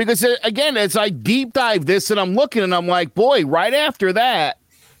this now, because again, as I deep dive this and I'm looking and I'm like, boy, right after that,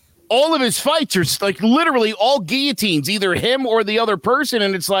 all of his fights are like literally all guillotines, either him or the other person,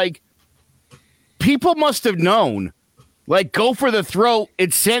 and it's like people must have known, like, go for the throat.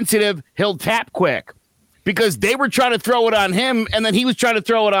 It's sensitive. He'll tap quick, because they were trying to throw it on him, and then he was trying to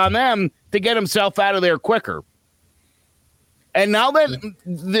throw it on them to get himself out of there quicker. And now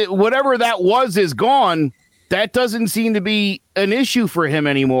that whatever that was is gone, that doesn't seem to be an issue for him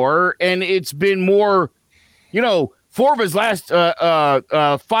anymore. And it's been more, 4 of his last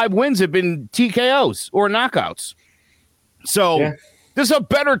 5 wins have been TKOs or knockouts. So this is a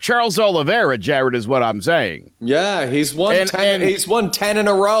better Charles Oliveira, Jared, is what I'm saying. Yeah, he's won 10. He's won 10 in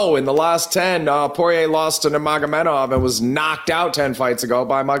a row in the last 10. Poirier lost to Nurmagomedov and was knocked out 10 fights ago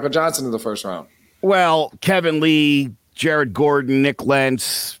by Michael Johnson in the first round. Well, Kevin Lee, Jared Gordon, Nick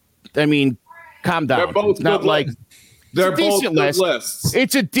Lentz. I mean, calm down. They're both not like. They're both good lists.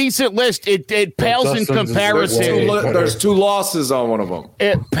 It's a decent list. It pales in comparison. There's 2 losses on one of them.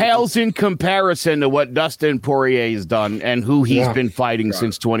 It pales in comparison to what Dustin Poirier has done and who he's been fighting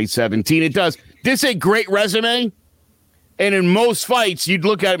since 2017. It does. This is a great resume. And in most fights, you'd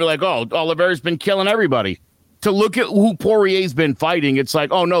look at it and be like, oh, Oliveira's been killing everybody. To look at who Poirier's been fighting, it's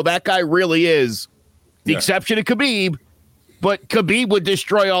like, oh, no, that guy really is the exception of Khabib. But Khabib would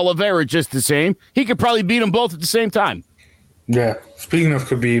destroy Oliveira just the same. He could probably beat them both at the same time. Yeah. Speaking of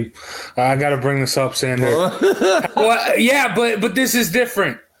Khabib, I got to bring this up, Sander. Well, yeah, but this is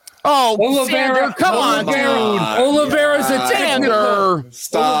different. Oh, Oliveira, come on, dude. Oliveira's a technical.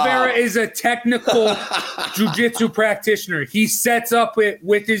 Oliveira is a technical jiu-jitsu practitioner. He sets up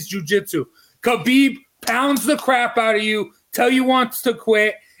with his jiu-jitsu. Khabib pounds the crap out of you till you wants to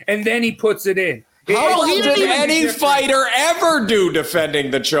quit, and then he puts it in. How did any fighter ever do defending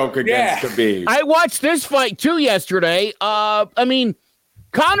the choke against Khabib? I watched this fight too yesterday. I mean,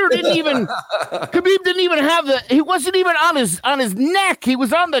 Conor didn't even. Khabib didn't even have he wasn't even on his neck. He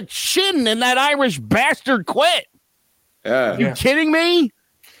was on the chin, and that Irish bastard quit. Yeah. You kidding me?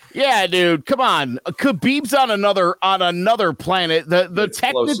 Yeah, dude. Come on. Khabib's on another planet.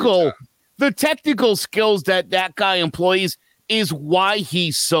 The technical skills that guy employs is why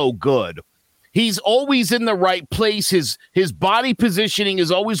he's so good. He's always in the right place. His body positioning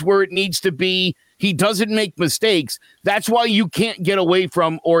is always where it needs to be. He doesn't make mistakes. That's why you can't get away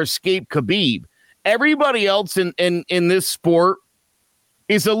from or escape Khabib. Everybody else in this sport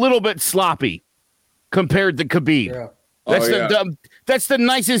is a little bit sloppy compared to Khabib. Yeah. That's the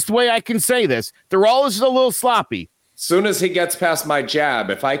nicest way I can say this. They're always a little sloppy. Soon as he gets past my jab,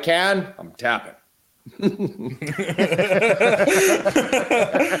 if I can, I'm tapping. All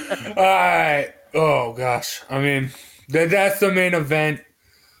right. Oh gosh. I mean, that's the main event.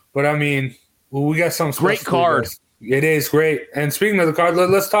 But I mean, we got some great card. It is great. And speaking of the card,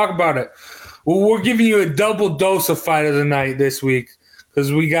 let's talk about it. Well, we're giving you a double dose of fight of the night this week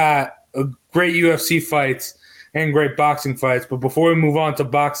because we got a great UFC fights and great boxing fights. But before we move on to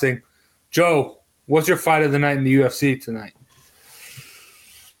boxing, Joe, what's your fight of the night in the UFC tonight?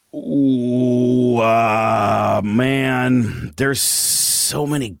 Ooh, man, there's so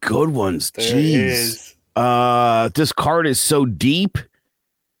many good ones. Jeez. This card is so deep.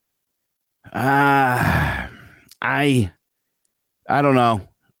 I don't know.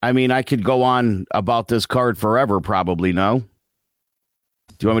 I mean, I could go on about this card forever, probably. No?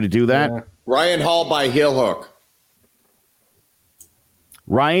 Do you want me to do that? Yeah. Ryan Hall by heel hook.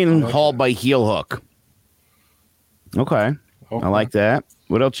 Ryan Hall by heel hook. Okay. I like that.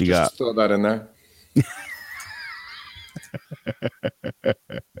 What else you got? Throw that in there.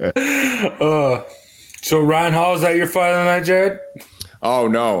 So Ryan Hall, is that your fight of the night, Jared? Oh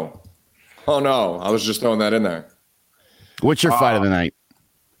no. I was just throwing that in there. What's your fight of the night?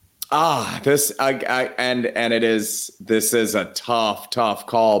 This is a tough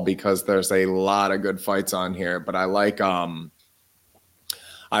call because there's a lot of good fights on here, but I like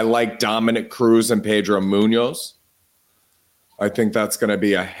Dominic Cruz and Pedro Munoz. I think that's going to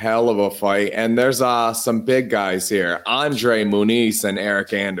be a hell of a fight. And there's some big guys here. Andre Muniz and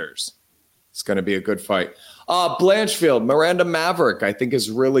Eric Anders. It's going to be a good fight. Blanchfield, Miranda Maverick, I think is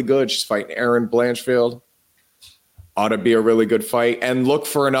really good. She's fighting Erin Blanchfield. Ought to be a really good fight. And look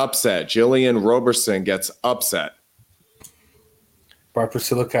for an upset. Jillian Robertson gets upset. By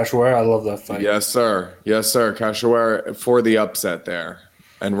Priscilla Cachoeira. I love that fight. Yes, sir. Cachoeira for the upset there.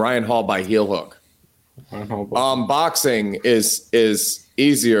 And Ryan Hall by heel hook. Boxing is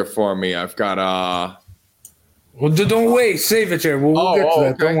easier for me. I've got Well, don't wait. Save it, Jared. We'll get to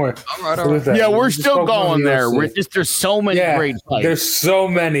that. Okay. Don't worry. All right. Yeah, we're still going there. There's so many great fights. There's so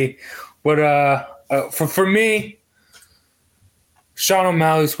many. But for me, Sean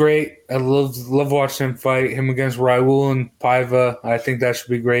O'Malley's great. I love watching him fight. Him against Raul and Paiva. I think that should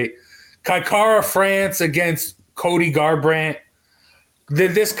be great. Kai Kara France against Cody Garbrandt.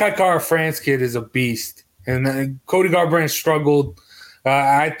 This Kai Kara France kid is a beast. And Cody Garbrandt struggled.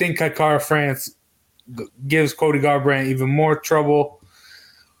 I think Kai Kara France gives Cody Garbrandt even more trouble.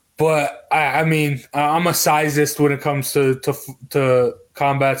 But, I mean, I'm a sizist when it comes to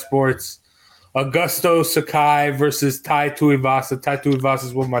combat sports. Augusto Sakai versus Tai Tuivasa. Tai Tuivasa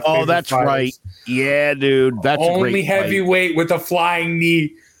is one of my favorite that's fighters. Right. Yeah, dude. That's only heavyweight with a flying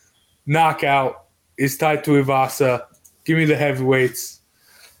knee knockout is Tai Tuivasa. Give me the heavyweights.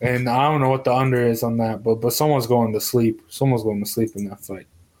 And I don't know what the under is on that, but someone's going to sleep. Someone's going to sleep in that fight.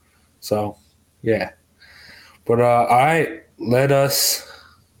 So, yeah. But, all right, let us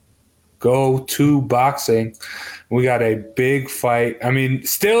go to boxing. We got a big fight. I mean,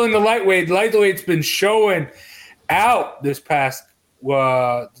 still in the lightweight. Lightweight's been showing out this past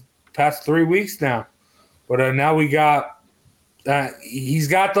 3 weeks now. But now we got he's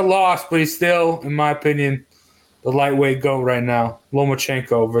got the loss, but he's still, in my opinion, the lightweight GOAT right now.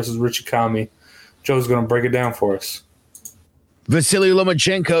 Lomachenko versus Richie Kami. Joe's going to break it down for us. Vasily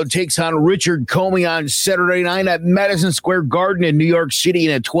Lomachenko takes on Richard Comey on Saturday night at Madison Square Garden in New York City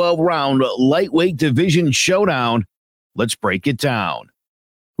in a 12-round lightweight division showdown. Let's break it down.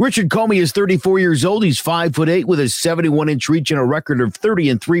 Richard Comey is 34 years old. He's 5'8" with a 71-inch reach and a record of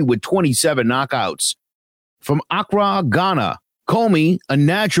 30-3 with 27 knockouts. From Accra, Ghana, Comey, a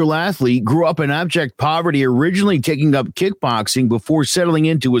natural athlete, grew up in abject poverty, originally taking up kickboxing before settling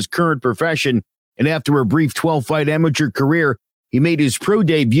into his current profession. And after a brief 12-fight amateur career, he made his pro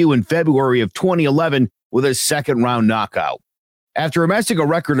debut in February of 2011 with a second-round knockout. After amassing a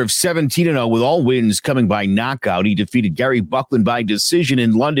record of 17-0 with all wins coming by knockout, he defeated Gary Buckland by decision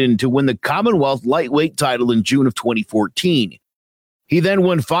in London to win the Commonwealth lightweight title in June of 2014. He then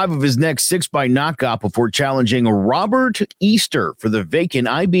won 5 of his next 6 by knockout before challenging Robert Easter for the vacant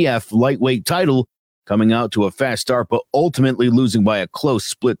IBF lightweight title, coming out to a fast start but ultimately losing by a close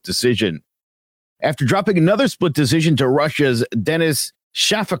split decision. After dropping another split decision to Russia's Denis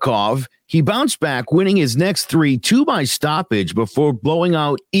Shafikov, he bounced back, winning his next 3 2 by stoppage before blowing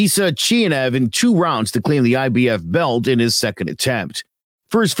out Isa Chianev in 2 rounds to claim the IBF belt in his second attempt.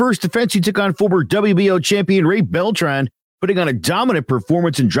 For his first defense, he took on former WBO champion Ray Beltran, putting on a dominant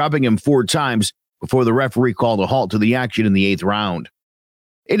performance and dropping him 4 times before the referee called a halt to the action in the 8th round.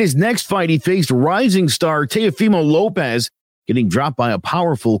 In his next fight, he faced rising star Teofimo Lopez, getting dropped by a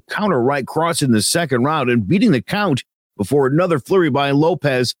powerful counter right cross in the second round and beating the count before another flurry by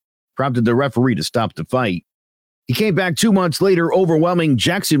Lopez prompted the referee to stop the fight. He came back 2 months later, overwhelming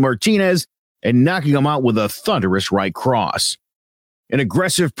Jackson Martinez and knocking him out with a thunderous right cross. An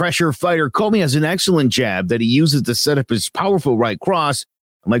aggressive pressure fighter, Comey has an excellent jab that he uses to set up his powerful right cross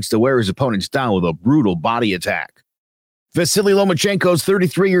and likes to wear his opponents down with a brutal body attack. Vasily Lomachenko is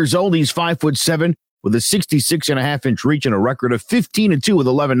 33 years old. He's 5'7", with a 66.5-inch reach and a record of 15-2 with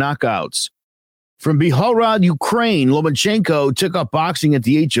 11 knockouts. From Bihorod, Ukraine, Lomachenko took up boxing at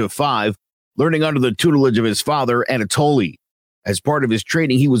the age of 5, learning under the tutelage of his father, Anatoly. As part of his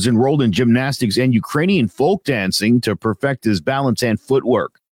training, he was enrolled in gymnastics and Ukrainian folk dancing to perfect his balance and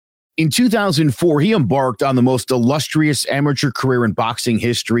footwork. In 2004, he embarked on the most illustrious amateur career in boxing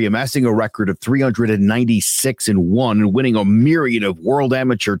history, amassing a record of 396-1 and winning a myriad of world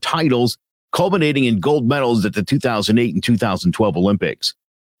amateur titles, culminating in gold medals at the 2008 and 2012 Olympics.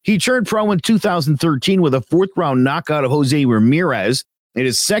 He turned pro in 2013 with a 4th-round knockout of Jose Ramirez. In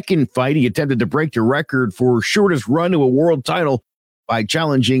his second fight, he attempted to break the record for shortest run to a world title by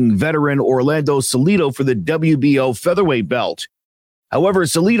challenging veteran Orlando Salido for the WBO featherweight belt. However,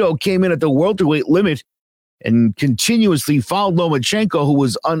 Salido came in at the welterweight limit and continuously fouled Lomachenko, who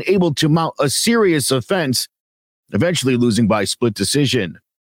was unable to mount a serious offense, eventually losing by split decision.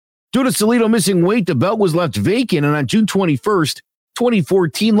 Due to Salido missing weight, the belt was left vacant, and on June 21st,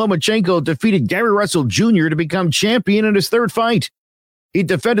 2014, Lomachenko defeated Gary Russell Jr. to become champion in his 3rd fight. He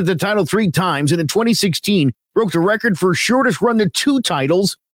defended the title 3 times, and in 2016, broke the record for shortest run to 2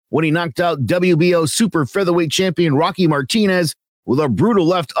 titles when he knocked out WBO super featherweight champion Rocky Martinez with a brutal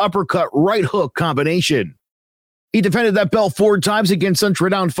left uppercut right hook combination. He defended that belt 4 times against such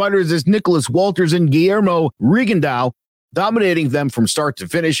renowned fighters as Nicholas Walters and Guillermo Rigondeaux, dominating them from start to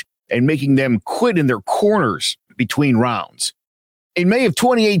finish and making them quit in their corners between rounds. In May of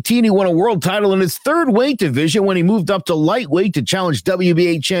 2018, he won a world title in his 3rd weight division when he moved up to lightweight to challenge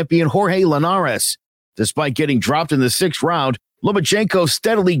WBA champion Jorge Linares. Despite getting dropped in the 6th round, Lomachenko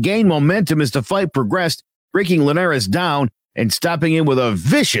steadily gained momentum as the fight progressed, breaking Linares down and stopping him with a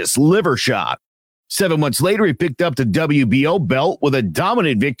vicious liver shot. 7 months later, he picked up the WBO belt with a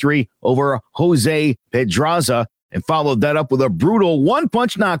dominant victory over Jose Pedraza and followed that up with a brutal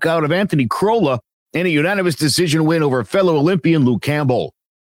 1-punch knockout of Anthony Crolla and a unanimous decision win over fellow Olympian Luke Campbell.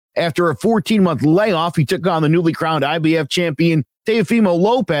 After a 14-month layoff, he took on the newly crowned IBF champion Teofimo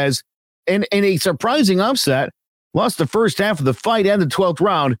Lopez, and in a surprising upset, lost the first half of the fight and the 12th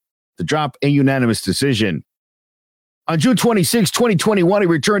round to drop a unanimous decision. On June 26, 2021, he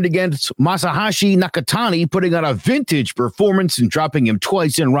returned against Masahashi Nakatani, putting on a vintage performance and dropping him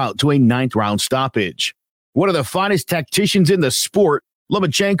twice en route to a 9th-round stoppage. One of the finest tacticians in the sport,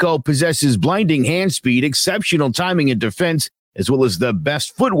 Lomachenko possesses blinding hand speed, exceptional timing and defense, as well as the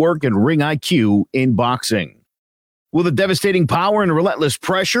best footwork and ring IQ in boxing. Will the devastating power and relentless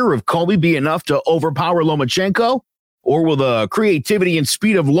pressure of Colby be enough to overpower Lomachenko? Or will the creativity and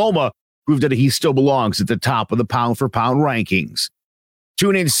speed of Loma prove that he still belongs at the top of the pound-for-pound rankings?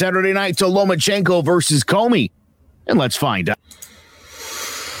 Tune in Saturday night to Lomachenko versus Comey, and let's find out.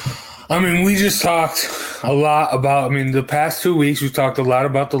 I mean, we just talked a lot about, the past 2 weeks, we've talked a lot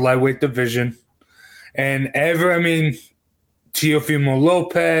about the lightweight division. And Teofimo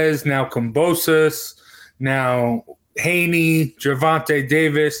Lopez, now Kambosos, now Haney, Gervonta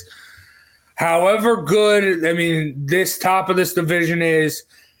Davis. However good, this top of this division is,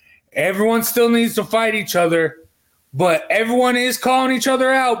 everyone still needs to fight each other, but everyone is calling each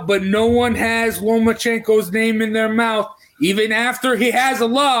other out, but no one has Lomachenko's name in their mouth. Even after he has a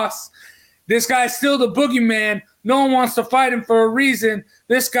loss, this guy's still the boogeyman. No one wants to fight him for a reason.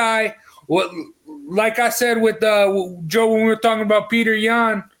 This guy, like I said with Joe when we were talking about Peter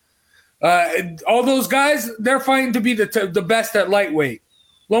Yan, all those guys, they're fighting to be the best at lightweight.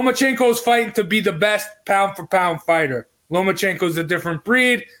 Lomachenko's fighting to be the best pound-for-pound fighter. Lomachenko's a different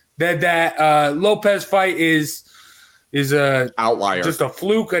breed. That Lopez fight is a outlier, just a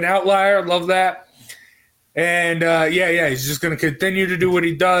fluke, an outlier. Love that. And he's just going to continue to do what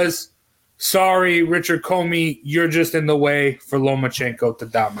he does. Sorry, Richard Comey, you're just in the way for Lomachenko to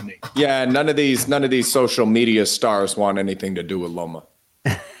dominate. Yeah, none of these social media stars want anything to do with Loma.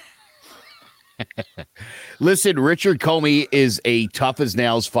 Listen, Richard Comey is a tough as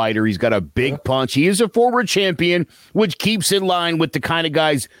nails fighter. He's got a big punch. He is a former champion, which keeps in line with the kind of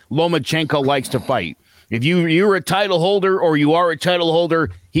guys Lomachenko likes to fight. If you're a title holder or you are a title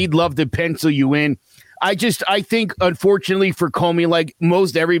holder, he'd love to pencil you in. I think, unfortunately for Comey, like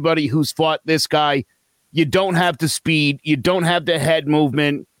most everybody who's fought this guy, you don't have the speed. You don't have the head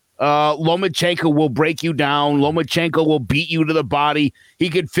movement. Lomachenko will break you down. Lomachenko will beat you to the body. He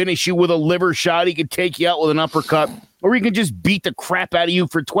could finish you with a liver shot. He could take you out with an uppercut, or he can just beat the crap out of you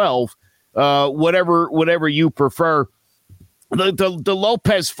for 12. Whatever you prefer. The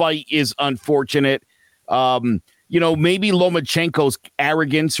Lopez fight is unfortunate. Maybe Lomachenko's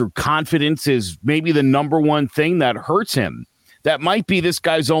arrogance or confidence is maybe the number one thing that hurts him. That might be this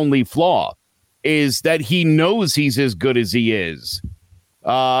guy's only flaw, is that he knows he's as good as he is.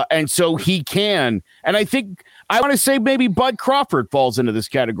 And so he can. And I think I want to say maybe Bud Crawford falls into this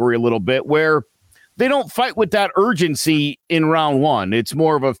category a little bit, where they don't fight with that urgency in round one. It's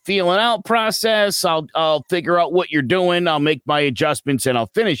more of a feeling out process. I'll figure out what you're doing. I'll make my adjustments and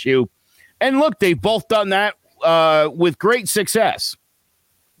I'll finish you. And look, they've both done that with great success.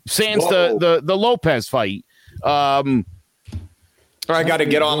 Sans the Lopez fight. I got to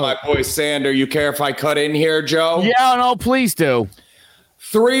get on my boy Sander. You care if I cut in here, Joe? Yeah, no, please do.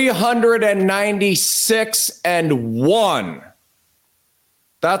 396-1.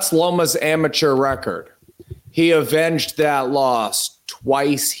 That's Loma's amateur record. He avenged that loss.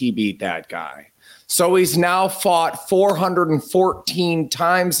 Twice he beat that guy. So he's now fought 414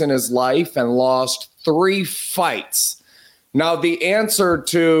 times in his life and lost 3 fights. Now, the answer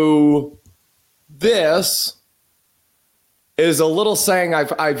to this is a little saying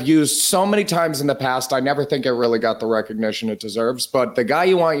I've used so many times in the past. I never think it really got the recognition it deserves, but the guy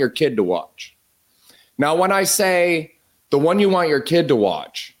you want your kid to watch. Now, when I say the one you want your kid to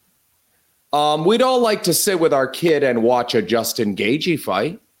watch, we'd all like to sit with our kid and watch a Justin Gaethje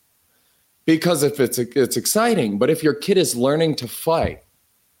fight because if it's exciting. But if your kid is learning to fight,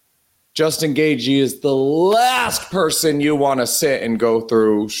 Justin Gaethje is the last person you want to sit and go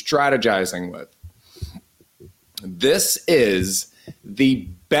through strategizing with. This is the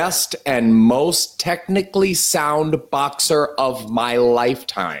best and most technically sound boxer of my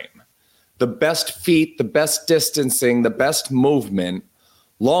lifetime. The best feet, the best distancing, the best movement.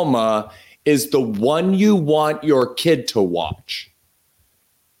 Loma is the one you want your kid to watch.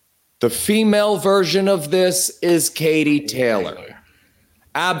 The female version of this is Katie Taylor.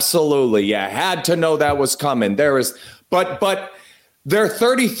 Absolutely, yeah. Had to know that was coming. But they're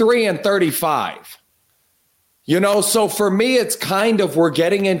 33 and 35. So for me, it's kind of, we're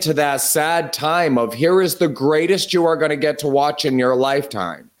getting into that sad time of here is the greatest you are going to get to watch in your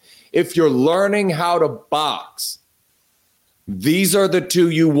lifetime. If you're learning how to box, these are the two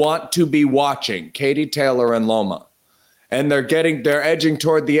you want to be watching, Katie Taylor and Loma. And they're edging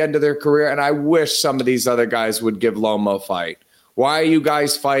toward the end of their career. And I wish some of these other guys would give Loma a fight. Why are you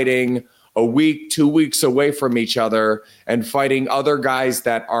guys fighting a week, 2 weeks away from each other and fighting other guys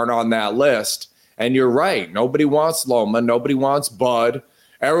that aren't on that list? And you're right. Nobody wants Loma. Nobody wants Bud.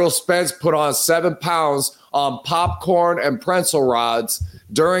 Errol Spence put on 7 pounds on popcorn and pretzel rods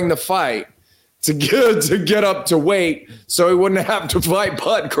during the fight to get up to weight so he wouldn't have to fight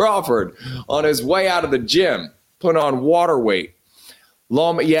Bud Crawford on his way out of the gym, put on water weight.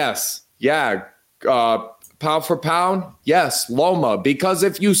 Loma, yes. Yeah. Pound for pound, yes, Loma. Because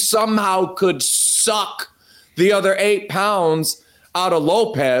if you somehow could suck the other 8 pounds out of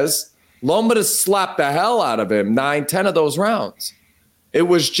Lopez, Loma to slap the hell out of him 9-10 of those rounds. It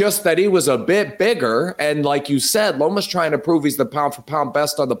was just that he was a bit bigger. And like you said, Loma's trying to prove he's the pound for pound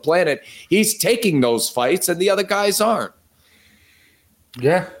best on the planet. He's taking those fights and the other guys aren't.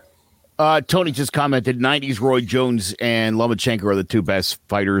 Yeah. Tony just commented 90s Roy Jones and Lomachenko are the 2 best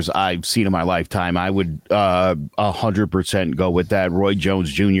fighters I've seen in my lifetime. I would 100% go with that. Roy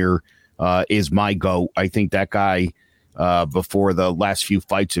Jones Jr. Is my GOAT. I think that guy before the last few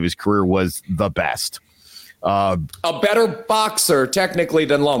fights of his career was the best. A better boxer technically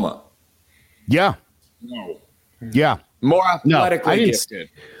than Loma. Yeah. No. Yeah. More athletically gifted.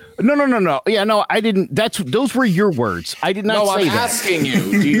 No. Yeah, no, I didn't. Those were your words. I did not say that. No, I'm asking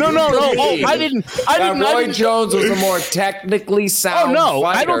you. No. Oh, I didn't. Roy Jones was a more technically sound fighter.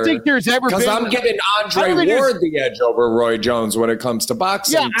 I don't think there's ever been. Because I'm giving Andre Ward the edge over Roy Jones when it comes to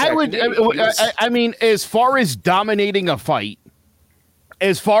boxing. Yeah, I would. I mean, as far as dominating a fight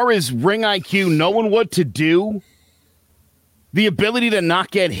as far as ring IQ, knowing what to do, the ability to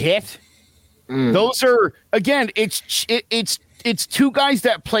not get hit, those are, again, it's two guys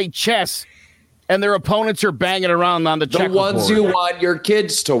that play chess and their opponents are banging around on the checkerboard. The ones you want your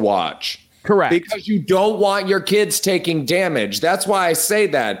kids to watch. Correct. Because you don't want your kids taking damage. That's why I say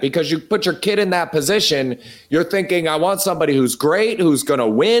that, because you put your kid in that position. You're thinking, I want somebody who's great, who's going to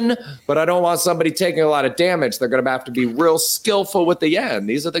win, but I don't want somebody taking a lot of damage. They're going to have to be real skillful with the end.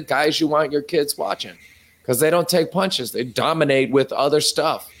 These are the guys you want your kids watching because they don't take punches. They dominate with other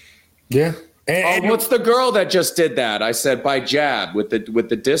stuff. Yeah. And what's the girl that just did that? I said by jab with the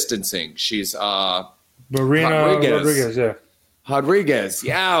distancing. She's Marina Rodriguez, yeah. Rodriguez.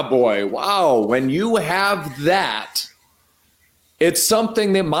 Yeah, boy. Wow. When you have that, it's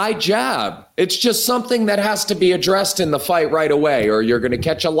something that my jab, it's just something that has to be addressed in the fight right away, or you're going to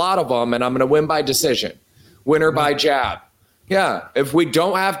catch a lot of them and I'm going to win by decision. Winner by jab. Yeah. If we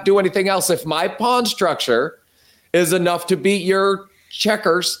don't have to do anything else, if my pawn structure is enough to beat your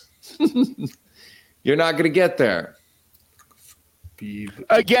checkers, you're not going to get there.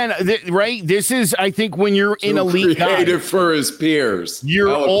 Again, right? This is, I think, when you're in elite creative for his peers.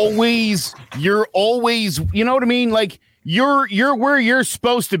 You're always, you know what I mean? Like you're where you're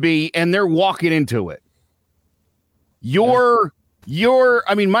supposed to be, and they're walking into it. I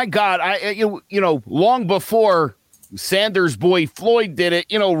mean, my God, long before Sanders' boy Floyd did it,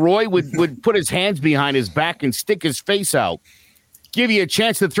 Roy would put his hands behind his back and stick his face out, give you a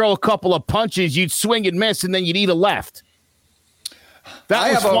chance to throw a couple of punches, you'd swing and miss, and then you'd eat a left.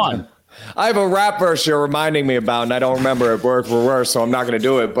 That was fun. I have a rap verse you're reminding me about, and I don't remember it word for word, so I'm not going to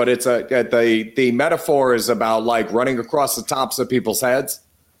do it. But it's the metaphor is about like running across the tops of people's heads.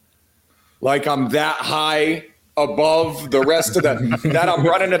 Like I'm that high above the rest of that I'm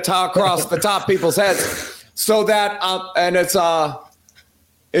running across the top people's heads. So that, and it's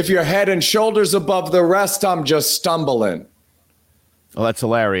if you're head and shoulders above the rest, I'm just stumbling. Oh, that's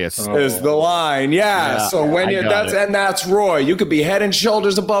hilarious. Is the line. Yeah. So when that's Roy. You could be head and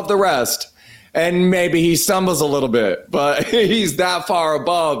shoulders above the rest. And maybe he stumbles a little bit, but he's that far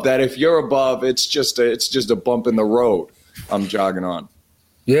above that if you're above, it's just a bump in the road. I'm jogging on.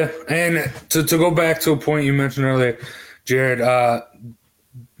 Yeah. And to go back to a point you mentioned earlier, Jared,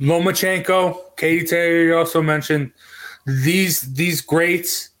 Lomachenko, Katie Taylor, you also mentioned these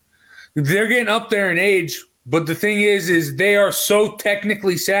greats, they're getting up there in age. But the thing is they are so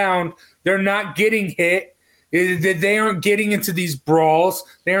technically sound. They're not getting hit. They aren't getting into these brawls.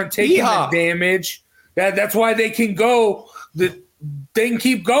 They aren't taking the damage. That's why they can go. They can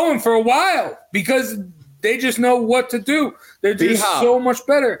keep going for a while because they just know what to do. They're just so much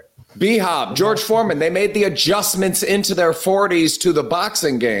better. B-Hop, George Foreman, they made the adjustments into their 40s to the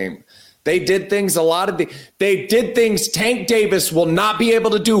boxing game. They did things they did things Tank Davis will not be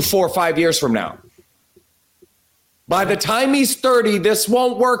able to do 4 or 5 years from now. By the time he's 30, this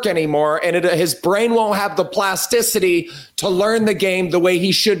won't work anymore, and his brain won't have the plasticity to learn the game the way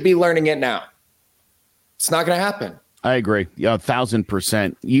he should be learning it now. It's not going to happen. I agree. Yeah,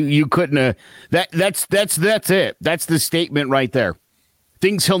 1,000%. You couldn't. That's it. That's the statement right there.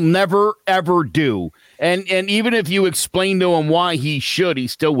 Things he'll never ever do, and even if you explain to him why he should, he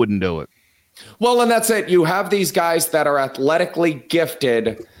still wouldn't do it. Well, and that's it. You have these guys that are athletically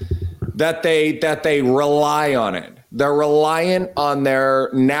gifted, that they rely on it. They're reliant on their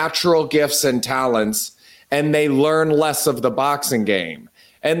natural gifts and talents, and they learn less of the boxing game.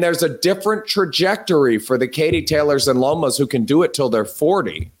 And there's a different trajectory for the Katie Taylors and Lomas who can do it till they're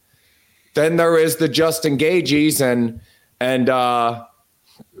 40. Then there is the Justin Gaethjes and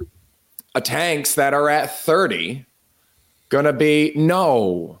Tanks that are at 30. Gonna be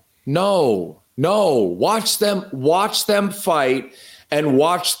no. Watch them fight and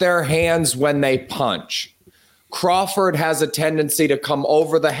watch their hands when they punch. Crawford has a tendency to come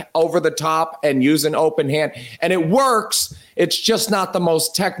over the top and use an open hand, and it works. It's just not the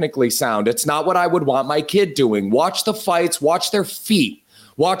most technically sound. It's not what I would want my kid doing. Watch the fights, watch their feet,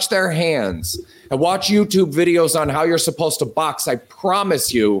 watch their hands, and watch YouTube videos on how you're supposed to box. I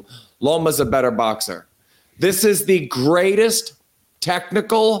promise you, Loma's a better boxer. This is the greatest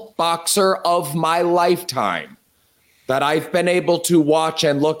technical boxer of my lifetime that I've been able to watch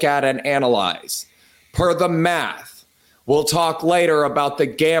and look at and analyze. Per the math. We'll talk later about the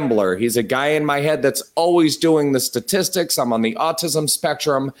gambler. He's a guy in my head that's always doing the statistics. I'm on the autism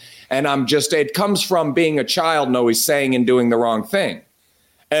spectrum, and it comes from being a child and always saying and doing the wrong thing.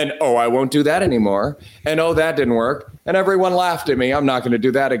 And, I won't do that anymore. And, that didn't work. And everyone laughed at me. I'm not going to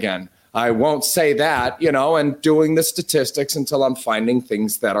do that again. I won't say that, and doing the statistics until I'm finding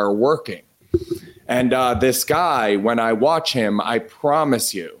things that are working. And this guy, when I watch him, I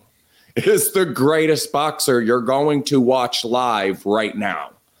promise you, is the greatest boxer you're going to watch live right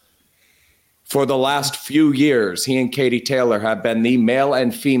now. For the last few years, he and Katie Taylor have been the male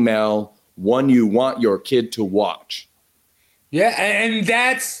and female one you want your kid to watch. Yeah, and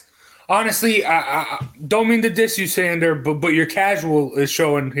that's honestly, I don't mean to diss you, Sander, but your casual is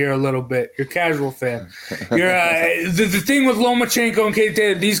showing here a little bit. Your casual fan. The thing with Lomachenko and Katie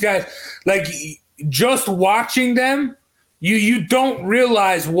Taylor, these guys, like just watching them, you don't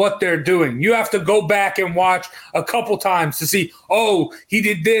realize what they're doing. You have to go back and watch a couple times to see, oh, he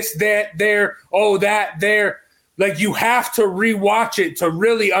did this, that, there, oh, that, there. Like you have to rewatch it to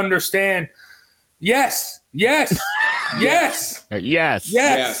really understand. Yes. Yes. Yes. Yes.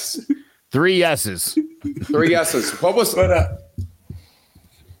 Yes. 3 yeses. 3 yeses. What was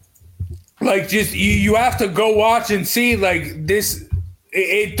like just you have to go watch and see like this.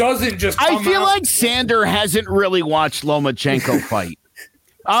 It doesn't just come I feel out. like Sander hasn't really watched Lomachenko fight.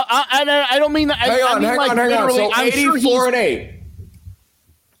 I don't mean that. Hang on. So I'm 84 and 8.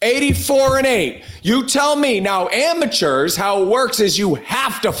 84 and 8. You tell me now, amateurs, how it works is you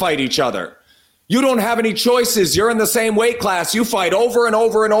have to fight each other. You don't have any choices. You're in the same weight class. You fight over and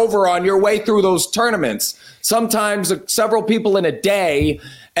over and over on your way through those tournaments. Sometimes several people in a day,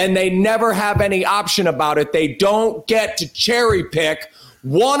 and they never have any option about it. They don't get to cherry pick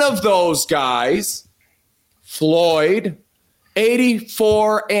one of those guys, Floyd,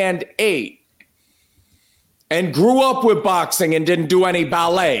 84 and 8, and grew up with boxing and didn't do any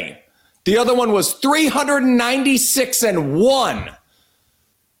ballet. The other one was 396 and 1.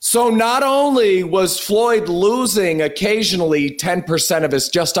 So not only was Floyd losing occasionally 10% of his,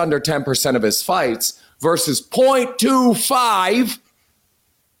 just under 10% of his fights versus 0.25,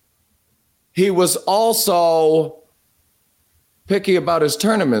 he was also picky about his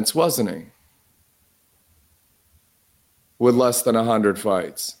tournaments, wasn't he? With less than 100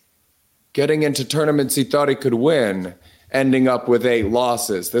 fights. Getting into tournaments he thought he could win, ending up with 8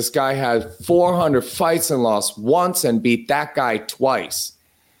 losses. This guy had 400 fights and lost once and beat that guy twice.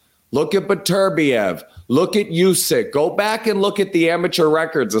 Look at Beterbiev. Look at Usyk. Go back and look at the amateur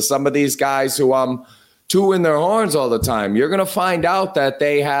records of some of these guys who I'm tooting their horns all the time. You're going to find out that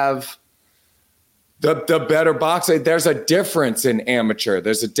they have the better boxing. There's a difference in amateur.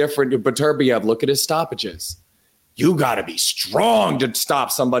 There's a different Beterbiev. Look at his stoppages. You got to be strong to stop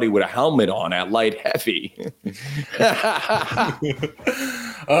somebody with a helmet on at light heavy. I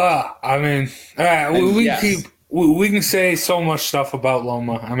mean, all right, we can say so much stuff about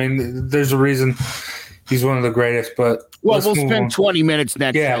Loma. I mean, there's a reason he's one of the greatest, but we'll spend 20 minutes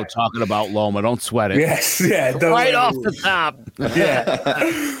next show talking about Loma. Don't sweat it. Yes, yeah. Right off the top. Yeah.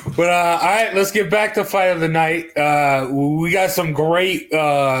 But all right, let's get back to fight of the night. We got some great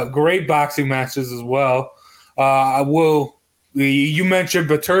boxing matches as well. You mentioned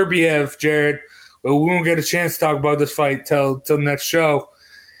Beterbiev, Jared, but we won't get a chance to talk about this fight till next show.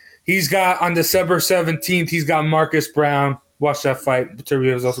 He's got on December 17th, he's got Marcus Brown. Watch that fight.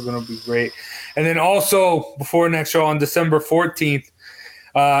 Beterbiev is also going to be great. And then also before next show on December 14th,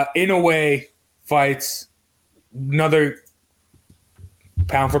 Inoue fights another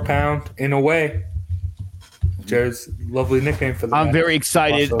pound for pound Inoue. Jared's lovely nickname for the I'm very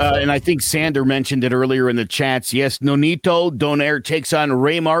excited, and I think Sander mentioned it earlier in the chats. Yes, Nonito Donaire takes on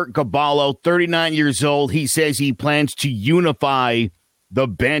Raymart Gaballo, 39 years old. He says he plans to unify the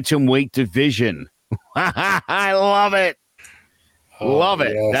bantamweight division. I love it. Love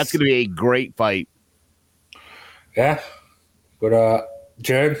it. Yes. That's going to be a great fight. Yeah. But,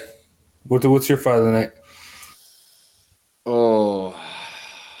 Jared, what's your fight of the night? Oh,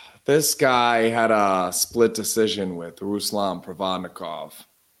 this guy had a split decision with Ruslan Provodnikov.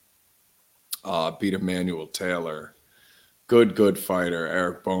 Beat Emmanuel Taylor. Good fighter.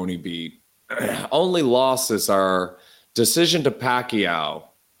 Eric Boney beat. Only losses are decision to Pacquiao.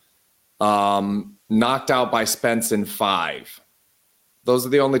 Knocked out by Spence in 5. Those are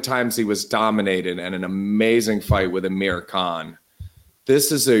the only times he was dominated, and an amazing fight with Amir Khan.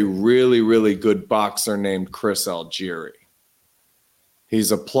 This is a really, really good boxer named Chris Algieri.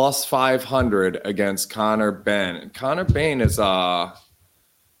 He's a plus 500 against Conor Benn. And Conor Benn is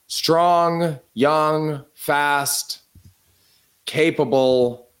strong, young, fast,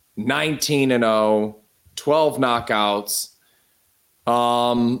 capable, 19-0, 12 knockouts.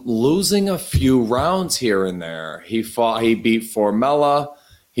 Losing a few rounds here and there. He beat Formella.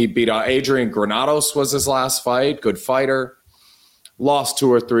 He beat Adrian Granados was his last fight. Good fighter. Lost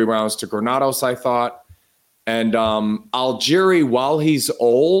 2 or 3 rounds to Granados, I thought. And Algieri, while he's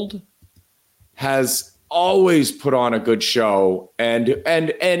old, has always put on a good show, and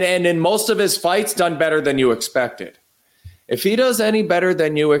in most of his fights done better than you expected. If he does any better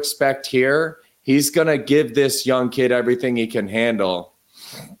than you expect here, he's gonna give this young kid everything he can handle.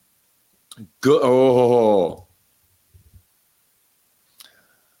 Good. Oh,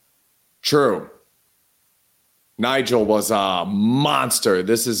 true. Nigel was a monster.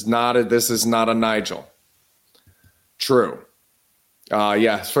 This is not a Nigel. True.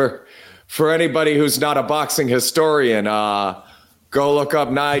 Yes, for anybody who's not a boxing historian, go look up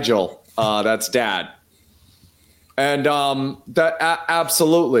Nigel. That's Dad. And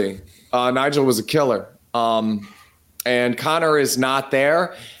absolutely, Nigel was a killer. And Conor is not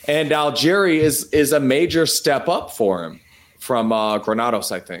there, and Algieri is a major step up for him from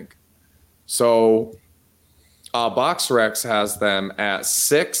Granados, I think. So BoxRec has them at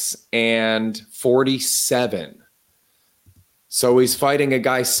 6-47. So he's fighting a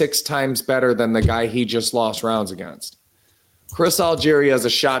guy 6 times better than the guy he just lost rounds against. Chris Algieri has a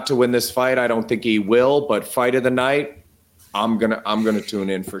shot to win this fight. I don't think he will, but fight of the night, I'm gonna tune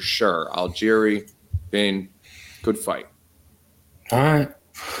in for sure. Algieri, being good fight. All right,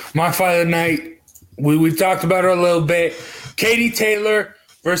 my fight of the night. We talked about her a little bit. Katie Taylor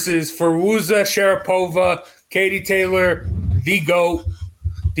versus Firuza Sharapova. Katie Taylor, the GOAT,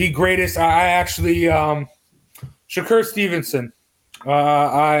 the greatest. I actually, Shakur Stevenson,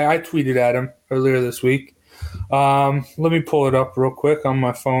 I tweeted at him earlier this week. Let me pull it up real quick on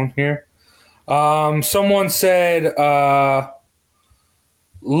my phone here. Someone said,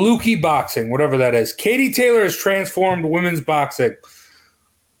 Lukey Boxing, whatever that is. Katie Taylor has transformed women's boxing.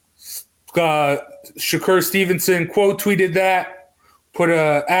 Shakur Stevenson quote tweeted that, put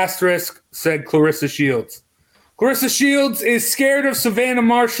a asterisk, said Clarissa Shields. Clarissa Shields is scared of Savannah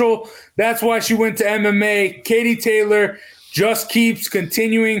Marshall. That's why she went to MMA. Katie Taylor just keeps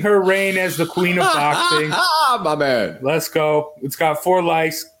continuing her reign as the queen of boxing. My man. Let's go. It's got 4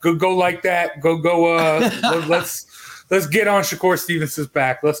 likes. Go like that. Go. Let's get on Shakur Stevenson's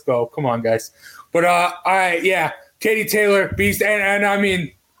back. Let's go. Come on, guys. But all right, yeah. Katie Taylor, beast. And I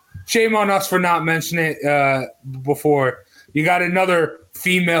mean, shame on us for not mentioning it before. You got another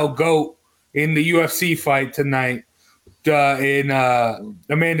female GOAT in the UFC fight tonight in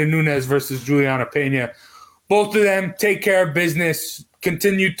Amanda Nunes versus Juliana Pena. Both of them take care of business,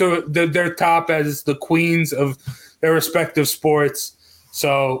 continue to their top as the queens of their respective sports.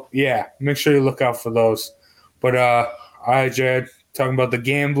 So, yeah, make sure you look out for those. But, all right, Jared, talking about the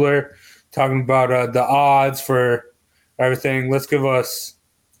gambler, talking about the odds for everything. Let's give us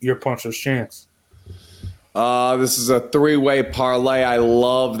your puncher's chance. This is a 3-way parlay. I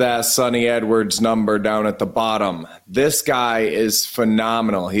love that Sonny Edwards number down at the bottom. This guy is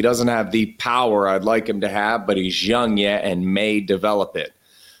phenomenal. He doesn't have the power I'd like him to have, but he's young yet and may develop it.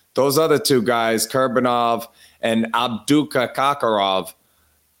 Those other 2 guys, Kurbanov and Abduka Kakarov,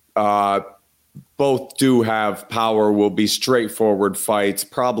 both do have power, will be straightforward fights.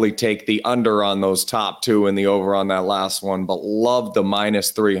 Probably take the under on those top 2 and the over on that last one, but love the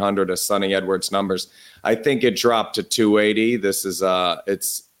minus 300 of Sonny Edwards numbers. I think it dropped to 280. This is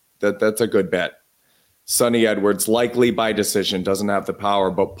that's a good bet. Sonny Edwards, likely by decision, doesn't have the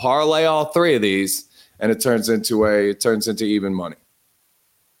power, but parlay all 3 of these, and it turns into even money.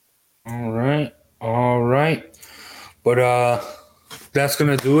 All right. But that's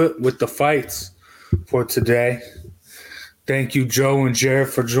gonna do it with the fights for today. Thank you, Joe and Jared,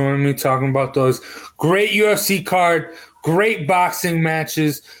 for joining me, talking about those great UFC card. Great boxing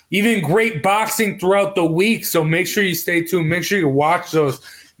matches, even great boxing throughout the week. So make sure you stay tuned. Make sure you watch those.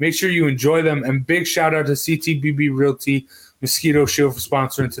 Make sure you enjoy them. And big shout out to CTBB Realty Mosquito Shield for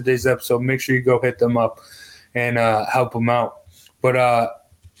sponsoring today's episode. Make sure you go hit them up and help them out. But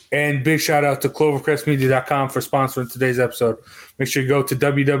and big shout out to ClovercrestMedia.com for sponsoring today's episode. Make sure you go to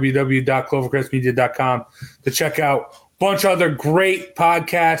www.clovercrestmedia.com to check out bunch of other great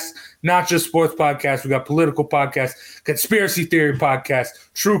podcasts, not just sports podcasts. We got political podcasts, conspiracy theory podcasts,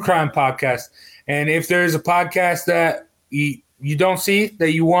 true crime podcasts. And if there's a podcast that you don't see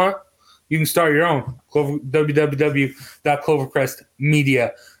that you want, you can start your own.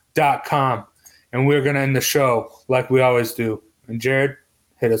 www.clovercrestmedia.com. And we're going to end the show like we always do. And Jared,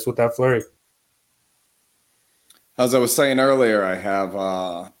 hit us with that flurry. As I was saying earlier, I have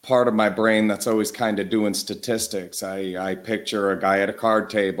part of my brain that's always kind of doing statistics. I picture a guy at a card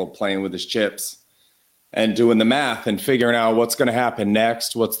table playing with his chips and doing the math and figuring out what's going to happen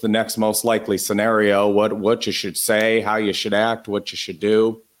next, what's the next most likely scenario, what you should say, how you should act, what you should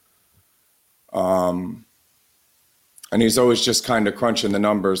do. And he's always just kind of crunching the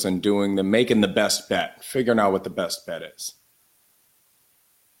numbers and making the best bet, figuring out what the best bet is.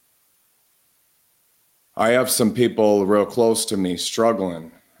 I have some people real close to me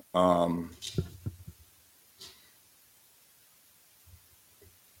struggling. And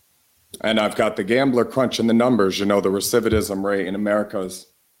I've got the gambler crunching the numbers. You know, the recidivism rate in America is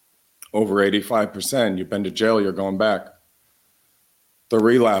over 85%. You've been to jail, you're going back. The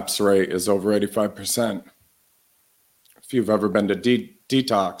relapse rate is over 85%. If you've ever been to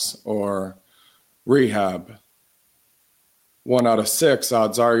detox or rehab, 1 out of 6,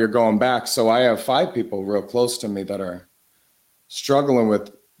 odds are you're going back. So I have 5 people real close to me that are struggling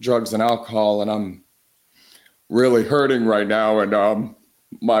with drugs and alcohol, and I'm really hurting right now. And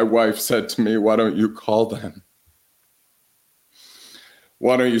my wife said to me, why don't you call them?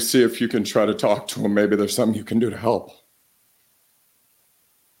 Why don't you see if you can try to talk to them? Maybe there's something you can do to help.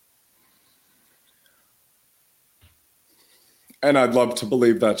 And I'd love to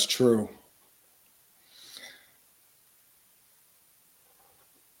believe that's true.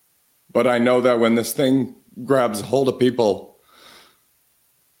 But I know that when this thing grabs a hold of people,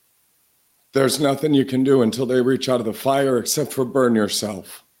 there's nothing you can do until they reach out of the fire except for burn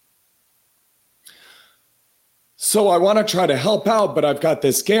yourself. So I want to try to help out, but I've got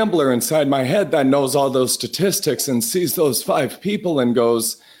this gambler inside my head that knows all those statistics and sees those 5 people and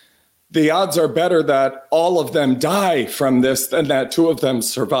goes, the odds are better that all of them die from this than that 2 of them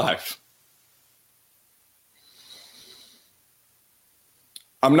survive.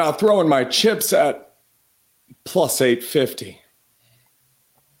 I'm not throwing my chips at plus 850.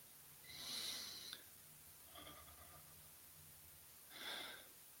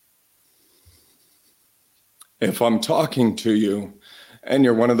 If I'm talking to you and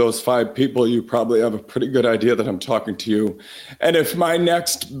you're one of those 5 people, you probably have a pretty good idea that I'm talking to you. And if my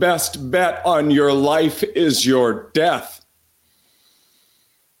next best bet on your life is your death,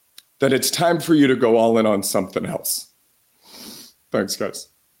 then it's time for you to go all in on something else. Thanks, guys.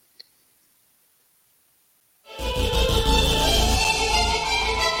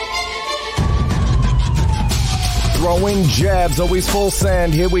 Throwing jabs, always full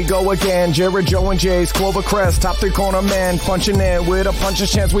send. Here we go again. Jared, Joe, and Jay's Clovercrest, top 3 corner man, punching in with a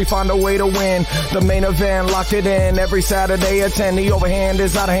puncher's chance. We find a way to win. The main event, locked it in every Saturday at 10. The overhand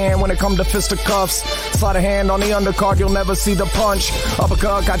is out of hand when it comes to fisticuffs. Slide a hand on the undercard, you'll never see the punch.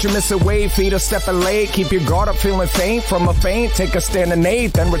 Uppercut, got you missing weight, feet are stepping late. Keep your guard up, feeling faint from a feint. Take a stand and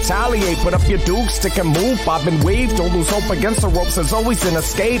eight, then retaliate. Put up your duke, stick and move, bob and wave. Don't lose hope against the ropes, there's always an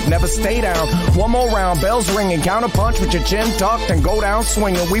escape. Never stay down. One more round, bells ringing, counter punch with your chin tucked and go down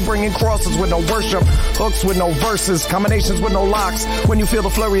swinging. We bring in crosses with no worship, hooks with no verses, combinations with no locks. When you feel the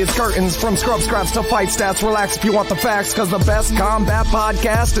flurry of curtains, from scrub scraps to fight stats, relax if you want the facts, cause the best combat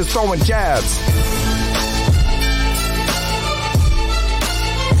podcast is Throwing Jabs.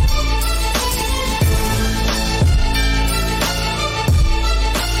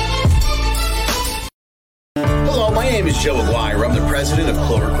 My name is Joe Aguirre. I'm the president of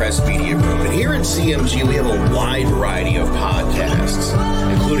Clovercrest Media Group. And here at CMG, we have a wide variety of podcasts,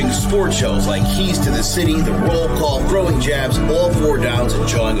 including sports shows like Keys to the City, The Roll Call, Throwing Jabs, All 4 Downs, and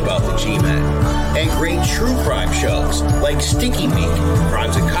Jawing About the G-Men. And great true crime shows like Stinky Meek,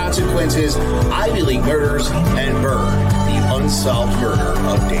 Crimes and Consequences, Ivy League Murders, and Burn, the unsolved murder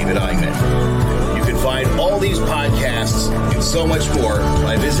of David Eichmann. You can find all these podcasts and so much more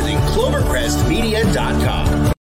by visiting ClovercrestMedia.com.